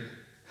spirit,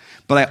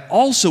 but I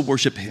also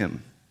worship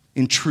Him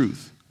in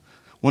truth,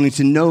 wanting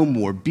to know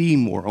more, be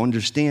more, or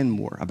understand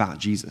more about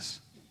Jesus.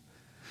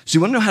 So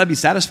you want to know how to be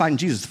satisfied in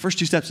Jesus? The first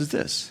two steps is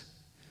this.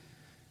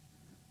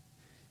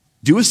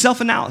 Do a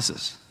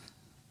self-analysis.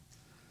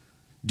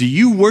 Do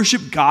you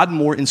worship God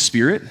more in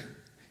spirit,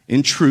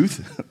 in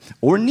truth,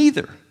 or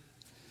neither?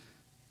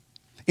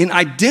 In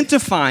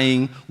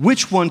identifying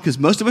which one, because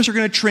most of us are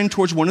going to trend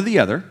towards one or the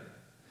other,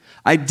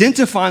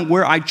 identifying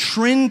where I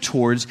trend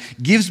towards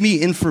gives me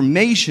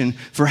information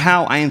for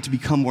how I am to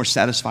become more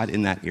satisfied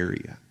in that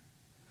area.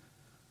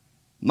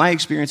 My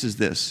experience is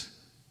this.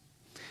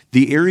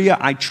 The area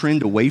I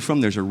trend away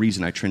from, there's a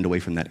reason I trend away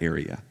from that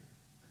area.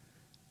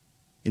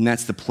 And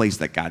that's the place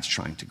that God's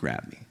trying to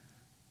grab me.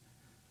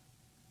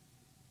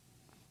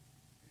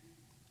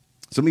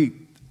 So let me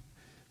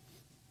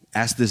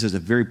ask this as a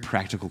very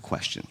practical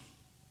question.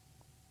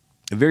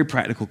 A very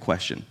practical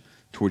question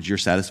towards your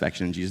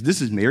satisfaction in Jesus. This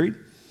is married.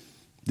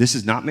 This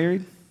is not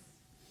married.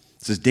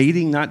 This is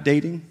dating, not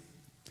dating.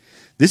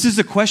 This is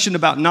a question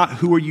about not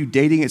who are you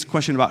dating. It's a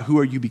question about who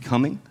are you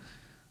becoming.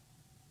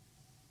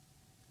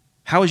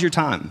 How is your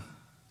time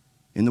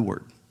in the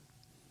Word?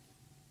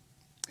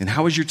 And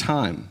how is your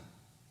time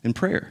in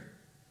prayer?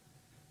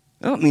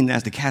 I don't mean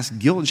that to cast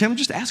guilt and shame. I'm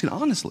just asking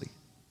honestly.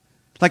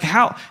 Like,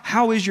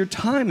 how is your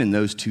time in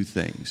those two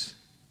things?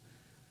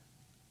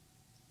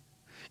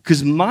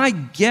 Because my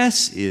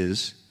guess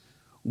is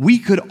we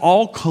could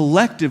all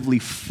collectively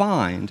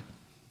find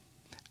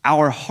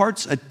our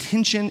heart's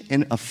attention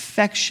and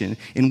affection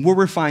and where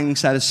we're finding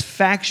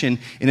satisfaction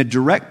in a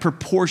direct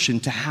proportion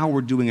to how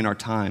we're doing in our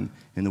time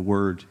in the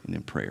Word and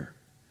in prayer.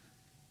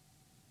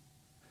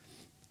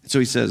 So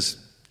he says,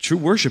 true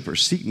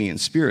worshipers seek me in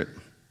spirit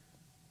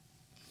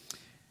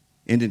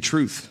and in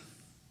truth.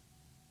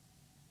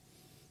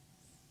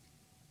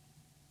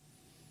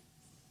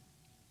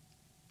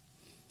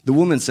 The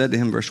woman said to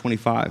him, verse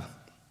 25,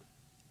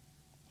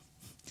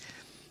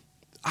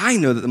 I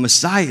know that the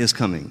Messiah is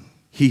coming,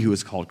 he who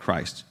is called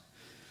Christ.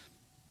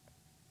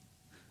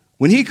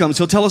 When he comes,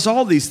 he'll tell us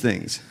all these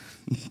things.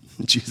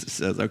 Jesus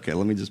says, okay,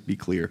 let me just be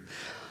clear.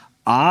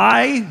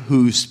 I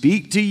who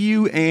speak to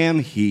you am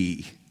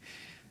he.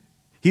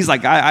 He's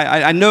like,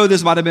 I know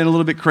this might have been a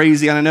little bit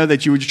crazy, and I know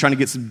that you were just trying to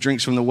get some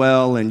drinks from the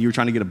well, and you were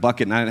trying to get a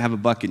bucket, and I didn't have a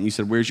bucket, and you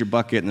said, where's your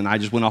bucket? And then I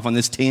just went off on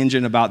this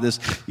tangent about this,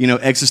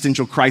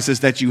 existential crisis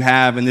that you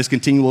have, and this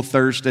continual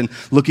thirst, and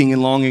looking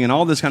and longing, and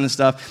all this kind of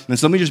stuff. And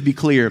so let me just be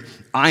clear.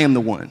 I am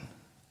the one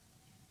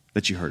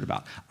that you heard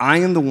about. I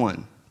am the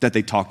one that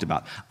they talked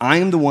about. I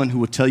am the one who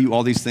will tell you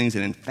all these things,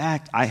 and in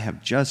fact, I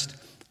have just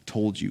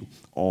told you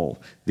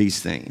all these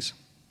things.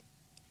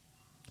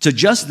 So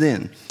just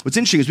then, what's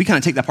interesting is we kind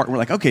of take that part and we're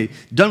like, okay,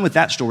 done with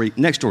that story,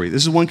 next story.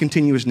 This is one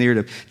continuous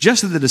narrative.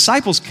 Just as the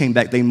disciples came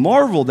back, they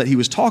marveled that he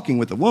was talking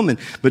with a woman,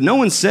 but no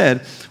one said,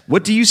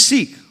 what do you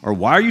seek? Or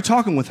why are you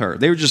talking with her?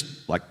 They were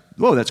just like,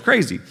 whoa, that's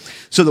crazy.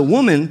 So the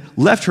woman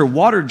left her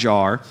water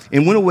jar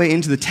and went away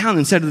into the town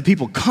and said to the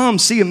people, come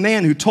see a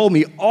man who told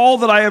me all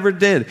that I ever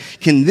did.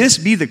 Can this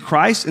be the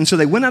Christ? And so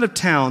they went out of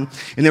town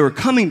and they were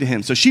coming to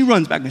him. So she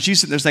runs back and she's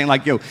sitting there saying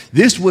like, yo,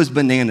 this was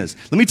bananas.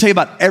 Let me tell you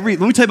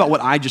about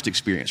what I just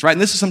experienced, right?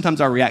 And this is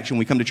sometimes our reaction when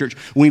we come to church,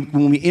 when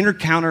we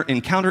encounter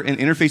and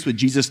interface with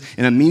Jesus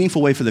in a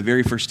meaningful way for the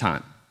very first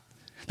time.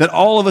 That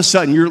all of a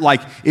sudden you're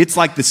like, it's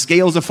like the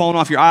scales have fallen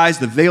off your eyes,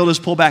 the veil is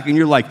pulled back, and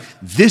you're like,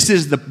 this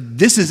is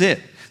it.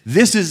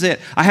 This is it.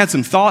 I had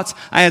some thoughts.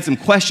 I had some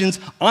questions.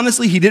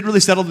 Honestly, he didn't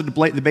really settle the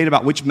debate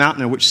about which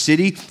mountain or which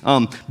city.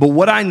 But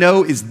what I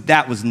know is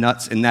that was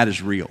nuts and that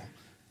is real.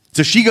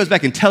 So she goes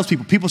back and tells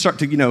people. People start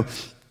to,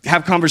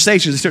 have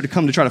conversations. They start to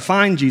come to try to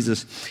find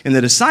Jesus. And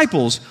the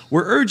disciples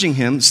were urging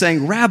him,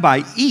 saying,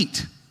 Rabbi,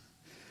 eat.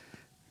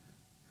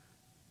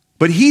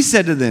 But he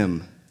said to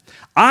them,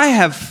 I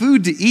have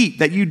food to eat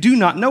that you do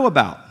not know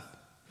about.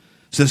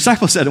 So the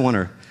disciples said to one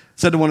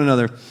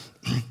another,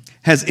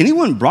 has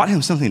anyone brought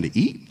him something to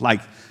eat?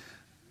 Like,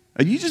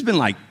 have you just been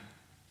like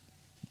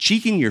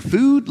cheeking your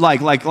food?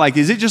 Like,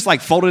 is it just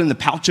like folded in the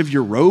pouch of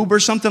your robe or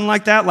something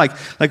like that? Like,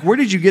 where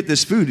did you get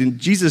this food? And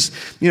Jesus,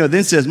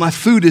 then says, my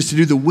food is to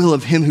do the will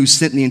of him who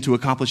sent me and to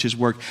accomplish his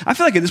work. I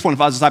feel like at this point,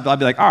 if I was a disciple, I'd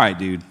be like, all right,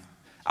 dude,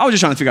 I was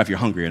just trying to figure out if you're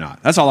hungry or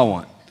not. That's all I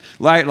want.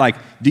 Like,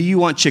 do you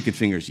want chicken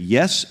fingers?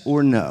 Yes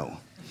or no?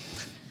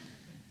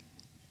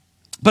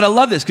 But I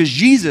love this because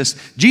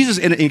Jesus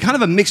in kind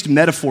of a mixed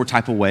metaphor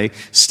type of way,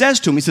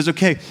 says to him, he says,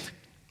 okay,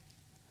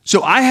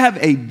 so I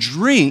have a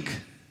drink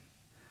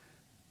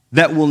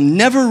that will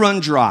never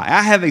run dry.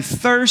 I have a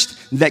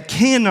thirst that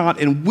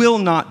cannot and will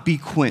not be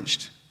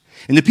quenched.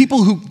 And the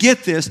people who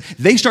get this,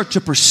 they start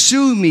to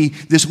pursue me.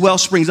 This well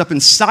springs up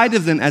inside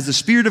of them as the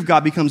Spirit of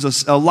God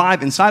becomes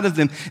alive inside of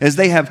them as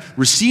they have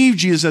received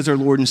Jesus as their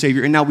Lord and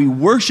Savior. And now we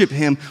worship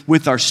him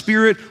with our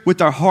spirit,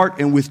 with our heart,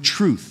 and with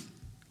truth.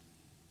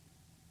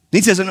 And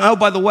he says, and oh,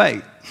 by the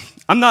way,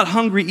 I'm not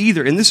hungry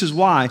either. And this is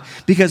why,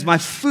 because my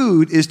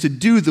food is to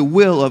do the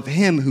will of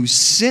him who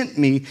sent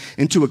me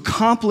and to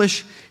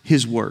accomplish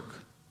his work.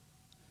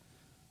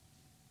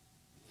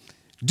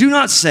 Do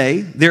not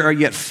say, there are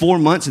yet 4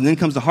 months and then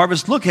comes the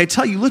harvest. Look, I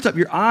tell you, lift up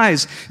your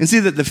eyes and see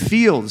that the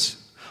fields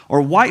are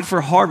white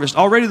for harvest.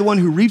 Already the one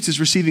who reaps is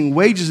receiving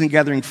wages and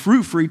gathering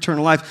fruit for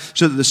eternal life,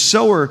 so that the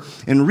sower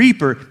and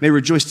reaper may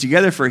rejoice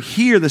together. For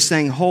here the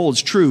saying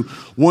holds true.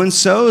 One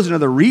sows,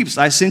 another reaps.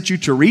 I sent you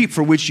to reap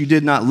for which you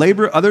did not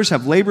labor. Others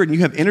have labored, and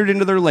you have entered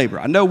into their labor.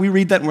 I know we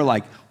read that and we're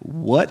like,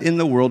 what in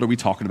the world are we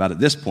talking about at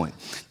this point?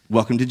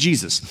 Welcome to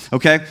Jesus,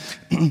 okay?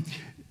 Let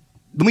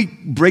me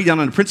break down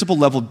on a principle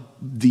level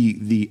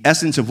the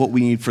essence of what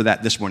we need for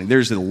that this morning.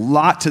 There's a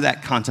lot to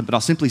that concept, but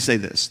I'll simply say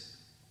this.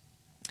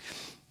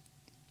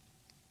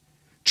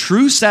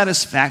 True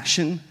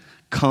satisfaction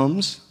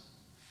comes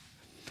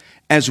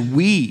as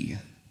we,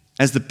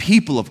 as the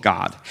people of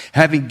God,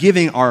 having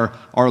given our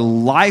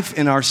life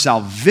and our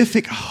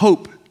salvific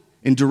hope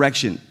and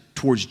direction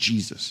towards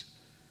Jesus,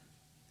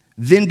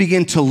 then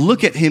begin to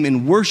look at him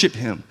and worship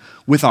him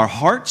with our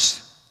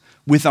hearts,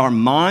 with our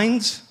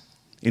minds,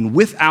 and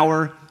with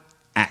our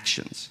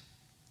actions.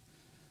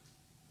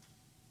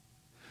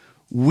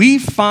 We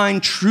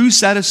find true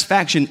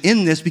satisfaction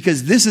in this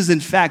because this is, in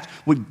fact,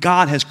 what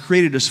God has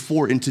created us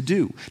for and to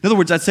do. In other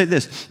words, I'd say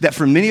this, that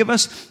for many of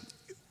us,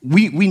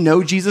 we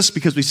know Jesus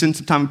because we spend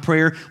some time in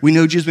prayer. We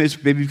know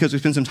Jesus maybe because we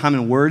spend some time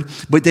in Word.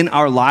 But then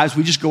our lives,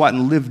 we just go out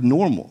and live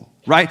normal,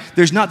 right?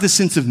 There's not this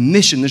sense of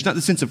mission. There's not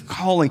this sense of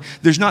calling.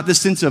 There's not this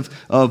sense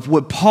of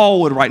what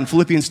Paul would write in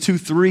Philippians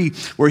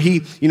 2:3, where he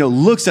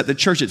looks at the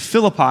church at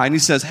Philippi and he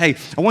says, hey,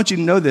 I want you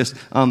to know this,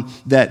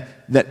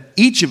 that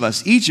each of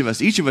us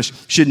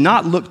should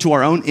not look to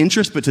our own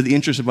interest, but to the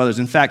interest of others.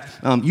 In fact,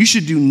 you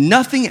should do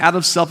nothing out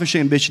of selfish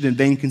ambition and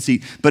vain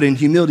conceit, but in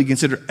humility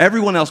consider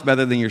everyone else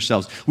better than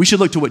yourselves. We should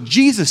look to what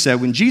Jesus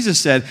said when Jesus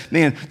said,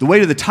 man, the way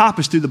to the top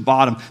is through the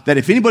bottom, that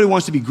if anybody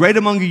wants to be great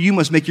among you, you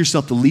must make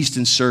yourself the least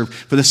and serve.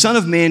 For the Son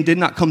of Man did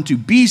not come to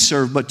be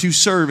served, but to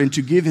serve and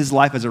to give his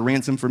life as a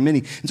ransom for many.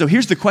 And so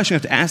here's the question I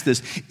have to ask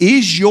this.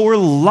 Is your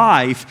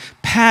life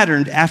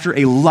patterned after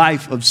a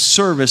life of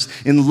service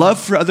and love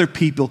for other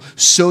people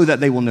so that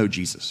they will know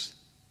Jesus?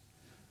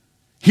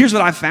 Here's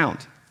what I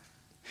found.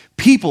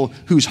 People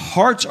whose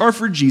hearts are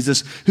for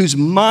Jesus, whose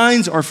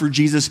minds are for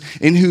Jesus,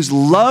 and whose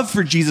love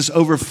for Jesus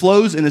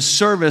overflows in a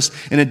service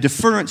and a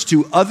deference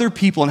to other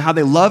people and how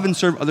they love and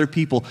serve other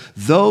people,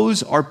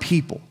 those are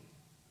people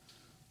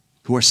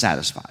who are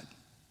satisfied.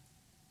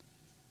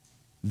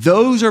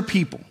 Those are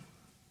people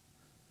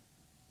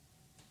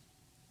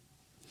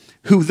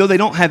who, though they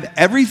don't have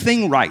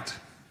everything right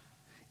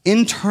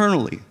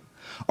internally,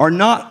 are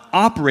not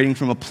operating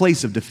from a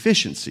place of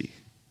deficiency.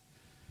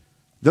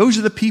 Those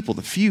are the people,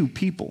 the few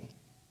people,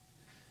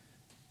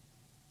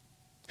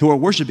 who are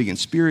worshiping in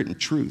spirit and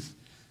truth,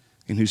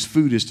 and whose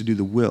food is to do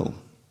the will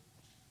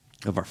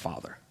of our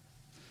Father.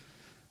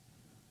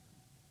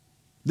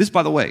 This,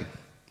 by the way,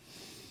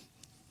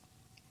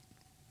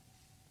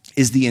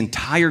 is the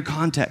entire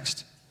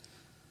context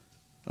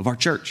of our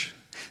church.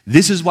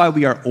 This is why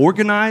we are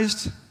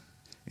organized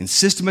and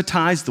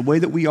systematized the way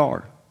that we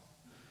are.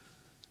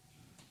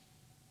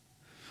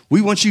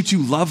 We want you to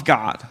love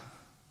God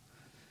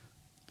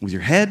with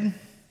your head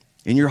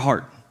and your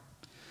heart.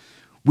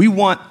 We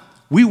want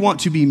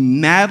to be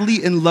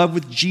madly in love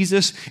with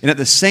Jesus, and at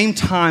the same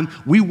time,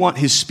 we want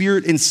his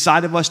Spirit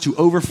inside of us to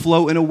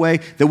overflow in a way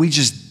that we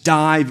just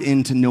dive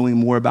into knowing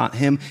more about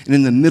him, and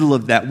in the middle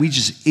of that, we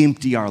just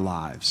empty our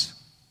lives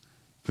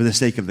for the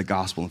sake of the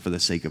gospel and for the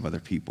sake of other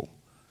people.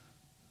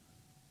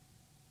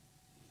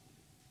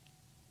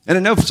 And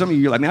I know for some of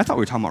you, you're like, man, I thought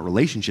we were talking about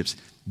relationships.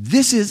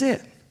 This is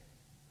it.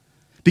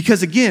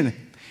 Because again,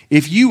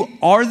 if you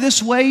are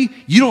this way,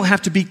 you don't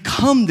have to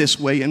become this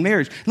way in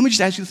marriage. Let me just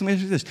ask you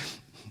this.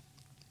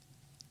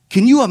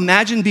 Can you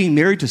imagine being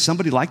married to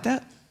somebody like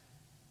that?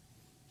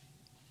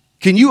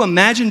 Can you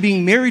imagine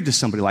being married to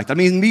somebody like that? I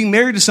mean, being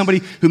married to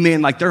somebody who,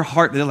 man, like their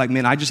heart, they're like,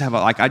 man, I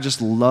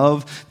just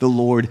love the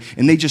Lord.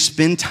 And they just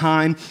spend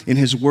time in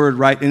his word,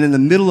 right? And in the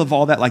middle of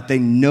all that, like they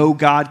know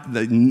God,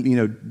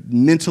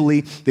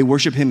 mentally, they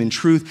worship him in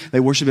truth. They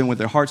worship him with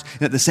their hearts.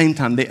 And at the same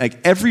time, like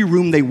every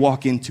room they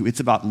walk into, it's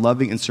about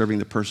loving and serving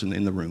the person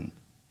in the room.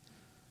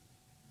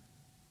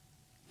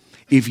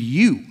 If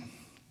you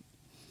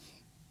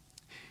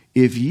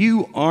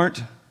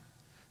aren't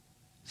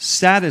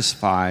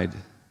satisfied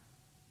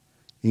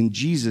in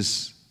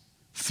Jesus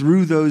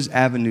through those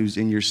avenues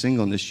in your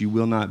singleness, you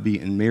will not be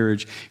in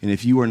marriage. And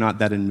if you are not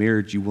that in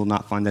marriage, you will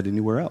not find that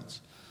anywhere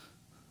else.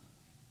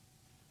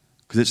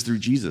 Because it's through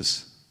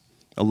Jesus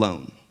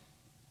alone.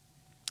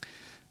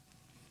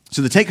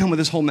 So the take home of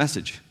this whole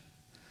message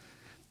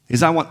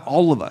is I want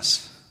all of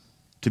us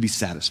to be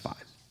satisfied.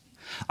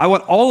 I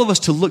want all of us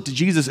to look to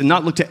Jesus and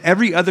not look to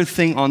every other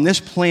thing on this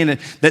planet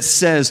that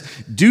says,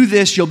 do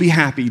this, you'll be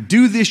happy.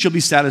 Do this, you'll be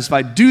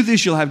satisfied. Do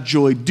this, you'll have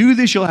joy. Do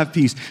this, you'll have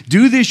peace.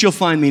 Do this, you'll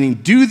find meaning.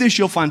 Do this,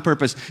 you'll find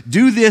purpose.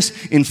 Do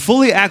this and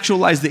fully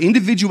actualize the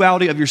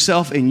individuality of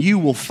yourself and you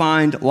will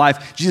find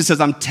life. Jesus says,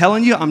 I'm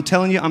telling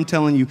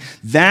you,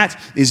 that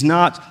is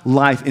not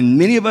life. And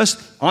many of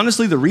us,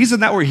 honestly, the reason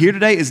that we're here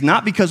today is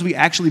not because we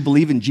actually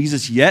believe in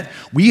Jesus yet.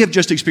 We have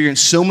just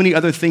experienced so many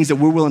other things that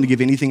we're willing to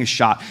give anything a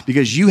shot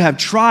because you have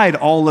tried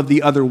all of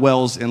the other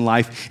wells in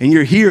life and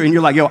you're here and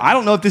you're like, yo, I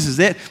don't know if this is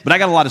it, but I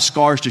got a lot of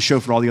scars to show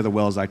for all the other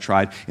wells I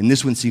tried, and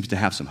this one seems to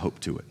have some hope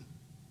to it.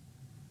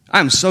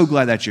 I'm so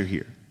glad that you're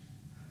here.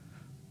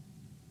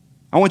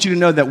 I want you to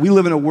know that we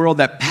live in a world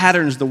that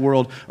patterns the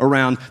world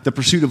around the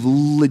pursuit of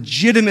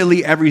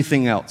legitimately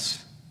everything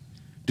else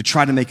to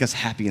try to make us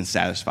happy and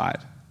satisfied.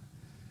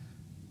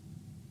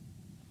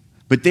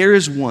 But there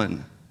is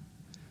one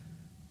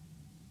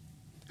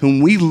whom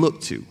we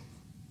look to.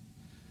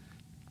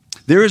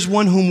 There is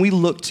one whom we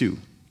look to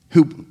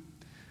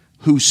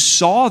who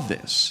saw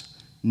this,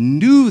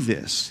 knew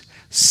this,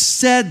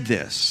 said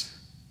this,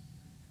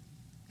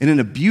 and in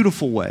a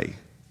beautiful way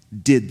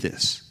did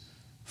this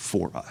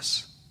for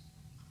us.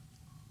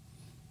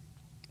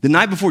 The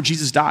night before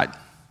Jesus died,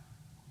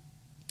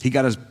 he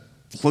got his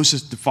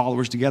closest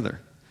followers together.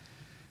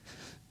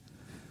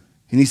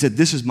 And he said,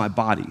 this is my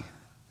body,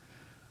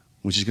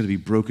 which is going to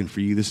be broken for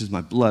you. This is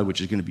my blood,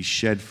 which is going to be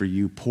shed for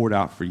you, poured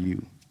out for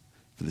you,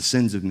 for the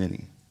sins of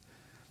many.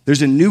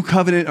 There's a new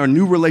covenant, or a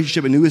new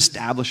relationship, a new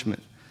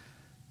establishment.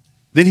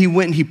 Then he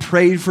went and he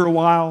prayed for a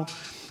while.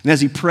 And as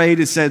he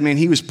prayed, it said, man,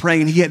 he was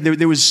praying.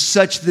 There was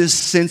such this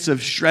sense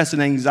of stress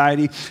and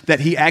anxiety that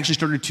he actually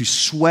started to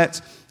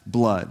sweat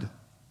blood.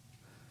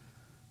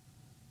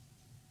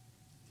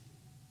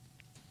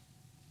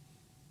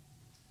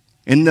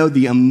 And though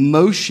the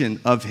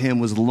emotion of him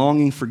was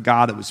longing for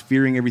God, it was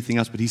fearing everything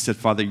else, but he said,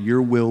 Father,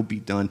 your will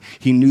be done.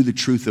 He knew the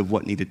truth of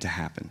what needed to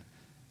happen.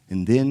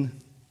 And then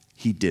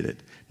he did it.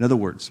 In other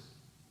words,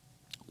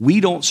 we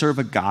don't serve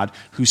a God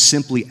who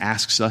simply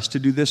asks us to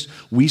do this.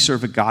 We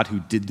serve a God who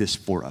did this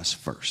for us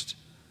first.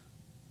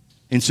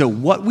 And so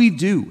what we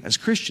do as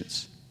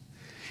Christians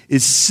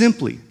is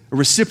simply a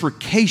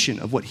reciprocation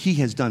of what he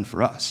has done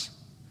for us.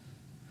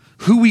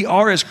 Who we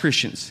are as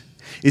Christians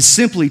is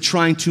simply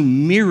trying to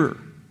mirror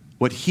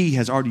what he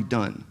has already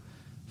done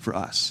for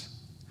us.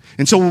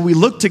 And so when we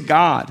look to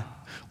God,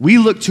 we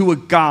look to a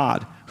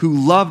God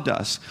who loved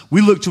us.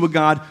 We look to a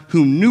God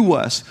who knew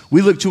us.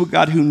 We look to a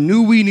God who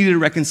knew we needed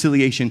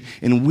reconciliation.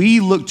 And we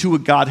look to a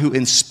God who,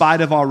 in spite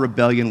of our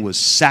rebellion, was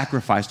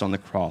sacrificed on the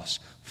cross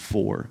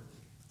for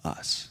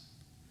us.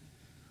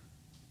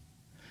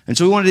 And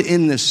so we wanted to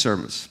end this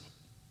service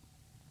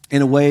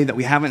in a way that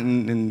we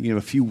haven't in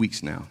a few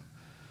weeks now.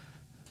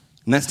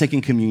 And that's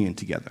taking communion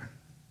together.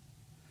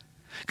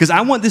 Because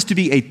I want this to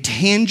be a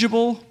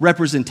tangible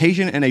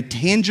representation and a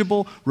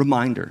tangible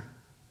reminder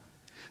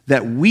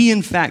that we,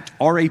 in fact,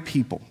 are a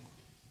people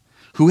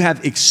who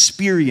have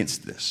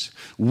experienced this.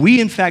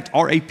 We, in fact,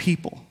 are a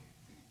people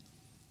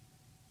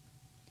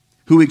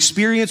who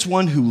experienced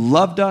one who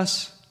loved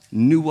us,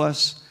 knew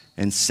us,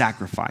 and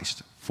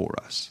sacrificed for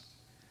us.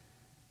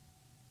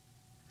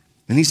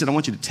 And he said, I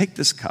want you to take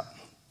this cup,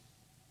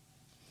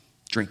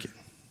 drink it.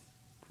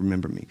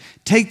 remember me.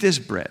 Take this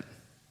bread,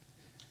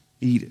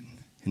 eat it,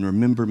 and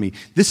remember me.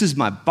 This is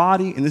my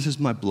body and this is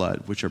my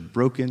blood, which are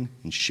broken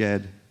and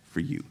shed for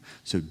you.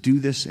 So do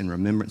this in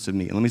remembrance of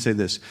me. And let me say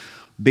this.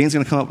 Band's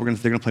going to come up. They're going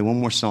to play one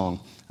more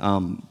song.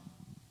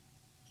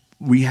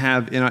 We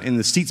have in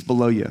the seats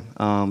below you is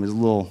a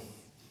little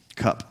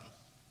cup.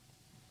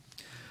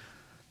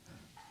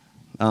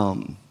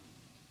 And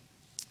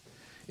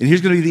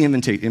here's going to be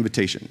the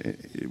invitation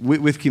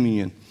with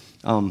communion.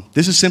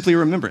 This is simply a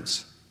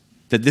remembrance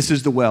that this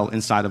is the well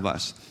inside of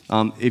us.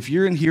 If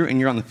you're in here and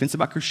you're on the fence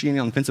about Christianity,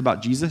 on the fence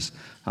about Jesus,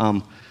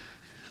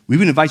 we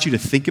would invite you to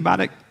think about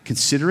it,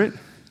 consider it,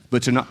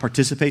 but to not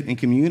participate in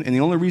communion. And the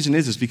only reason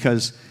is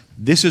because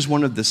this is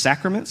one of the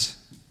sacraments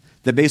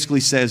that basically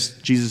says,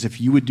 Jesus,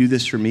 if you would do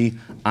this for me,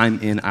 I'm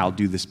in, I'll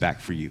do this back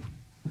for you.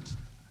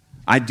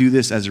 I do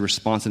this as a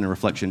response and a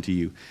reflection to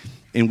you.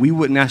 And we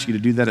wouldn't ask you to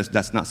do that if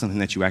that's not something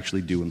that you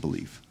actually do and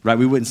believe, right?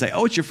 We wouldn't say,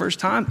 oh, it's your first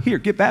time? Here,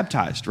 get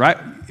baptized, right?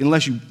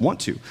 Unless you want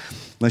to,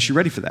 unless you're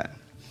ready for that.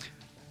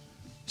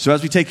 So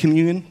as we take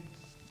communion,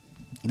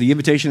 the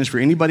invitation is for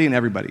anybody and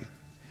everybody.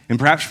 And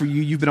perhaps for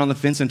you, you've been on the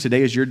fence, and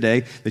today is your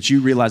day that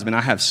you realize, man,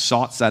 I have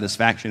sought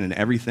satisfaction in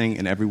everything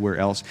and everywhere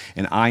else,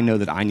 and I know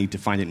that I need to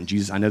find it in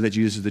Jesus. I know that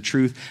Jesus is the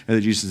truth, I know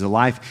that Jesus is the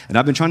life, and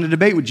I've been trying to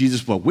debate with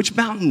Jesus, well, which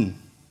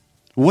mountain?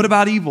 What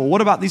about evil?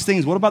 What about these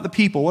things? What about the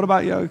people? What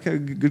about, okay,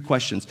 good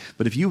questions.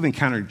 But if you've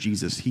encountered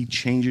Jesus, he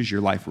changes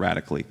your life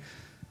radically.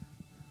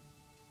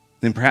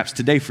 Then perhaps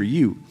today for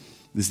you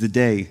is the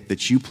day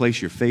that you place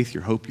your faith,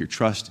 your hope, your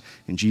trust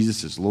in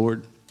Jesus as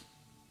Lord.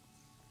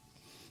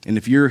 And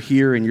if you're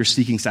here and you're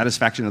seeking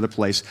satisfaction in another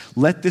place,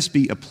 let this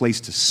be a place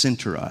to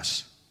center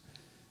us,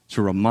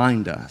 to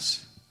remind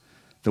us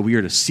that we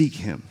are to seek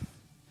him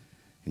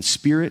in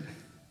spirit,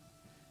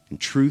 in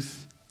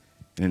truth,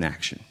 and in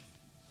action.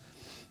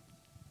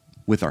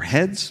 With our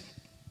heads,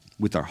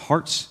 with our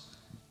hearts,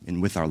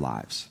 and with our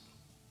lives.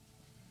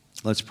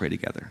 Let's pray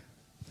together.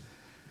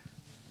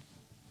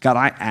 God,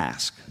 I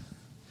ask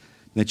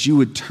that you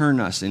would turn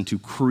us and to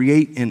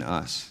create in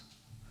us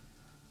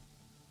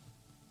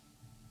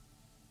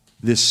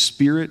this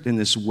spirit and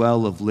this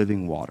well of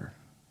living water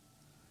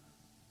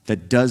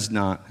that does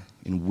not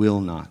and will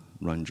not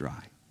run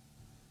dry.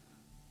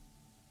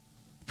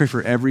 Pray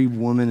for every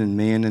woman and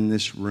man in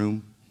this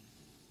room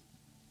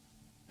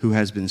who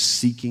has been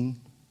seeking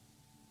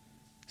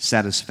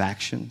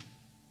satisfaction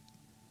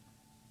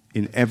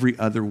in every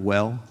other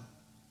well,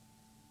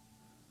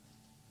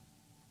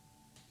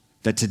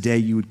 that today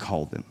you would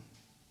call them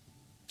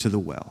to the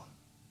well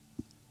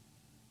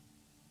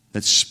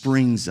that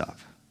springs up,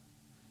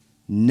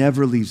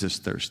 never leaves us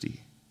thirsty,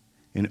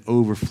 and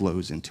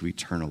overflows into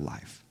eternal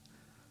life.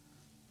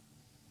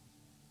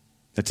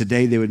 That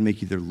today they would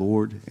make you their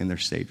Lord and their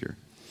Savior.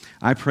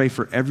 I pray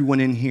for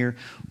everyone in here,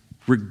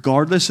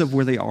 regardless of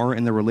where they are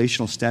in their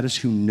relational status,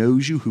 who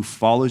knows you, who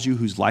follows you,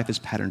 whose life is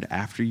patterned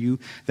after you,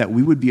 that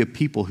we would be a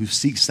people who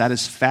seek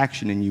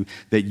satisfaction in you,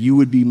 that you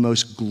would be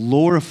most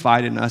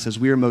glorified in us as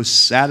we are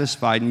most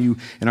satisfied in you,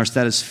 and our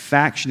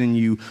satisfaction in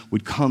you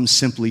would come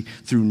simply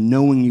through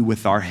knowing you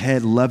with our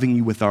head, loving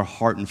you with our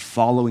heart, and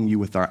following you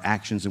with our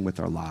actions and with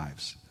our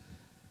lives.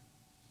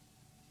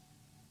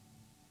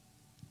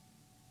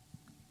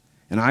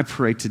 And I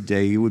pray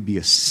today it would be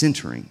a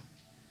centering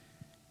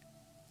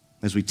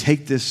as we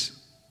take this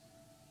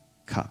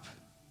cup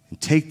and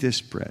take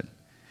this bread,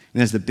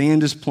 and as the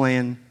band is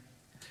playing,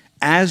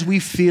 as we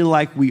feel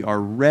like we are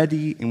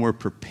ready and we're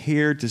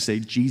prepared to say,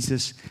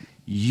 Jesus,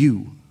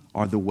 you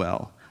are the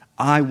well.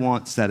 I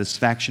want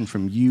satisfaction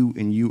from you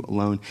and you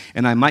alone.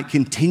 And I might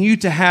continue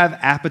to have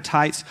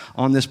appetites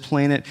on this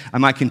planet. I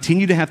might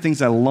continue to have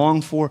things I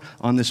long for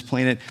on this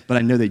planet, but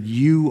I know that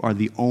you are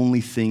the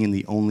only thing and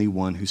the only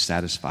one who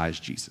satisfies,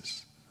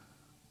 Jesus.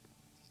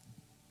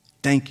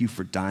 Thank you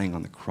for dying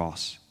on the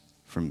cross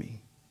for me.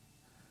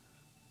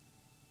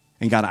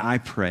 And God, I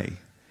pray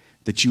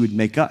that you would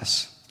make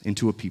us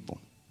into a people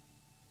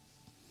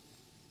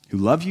who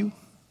love you,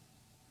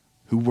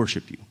 who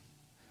worship you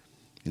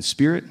in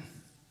spirit,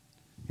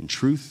 in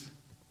truth,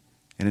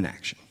 and in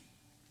action.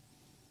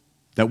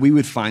 That we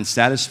would find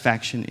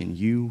satisfaction in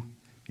you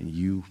and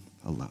you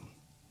alone.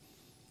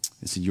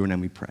 It's in your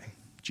name we pray,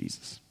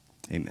 Jesus.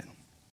 Amen.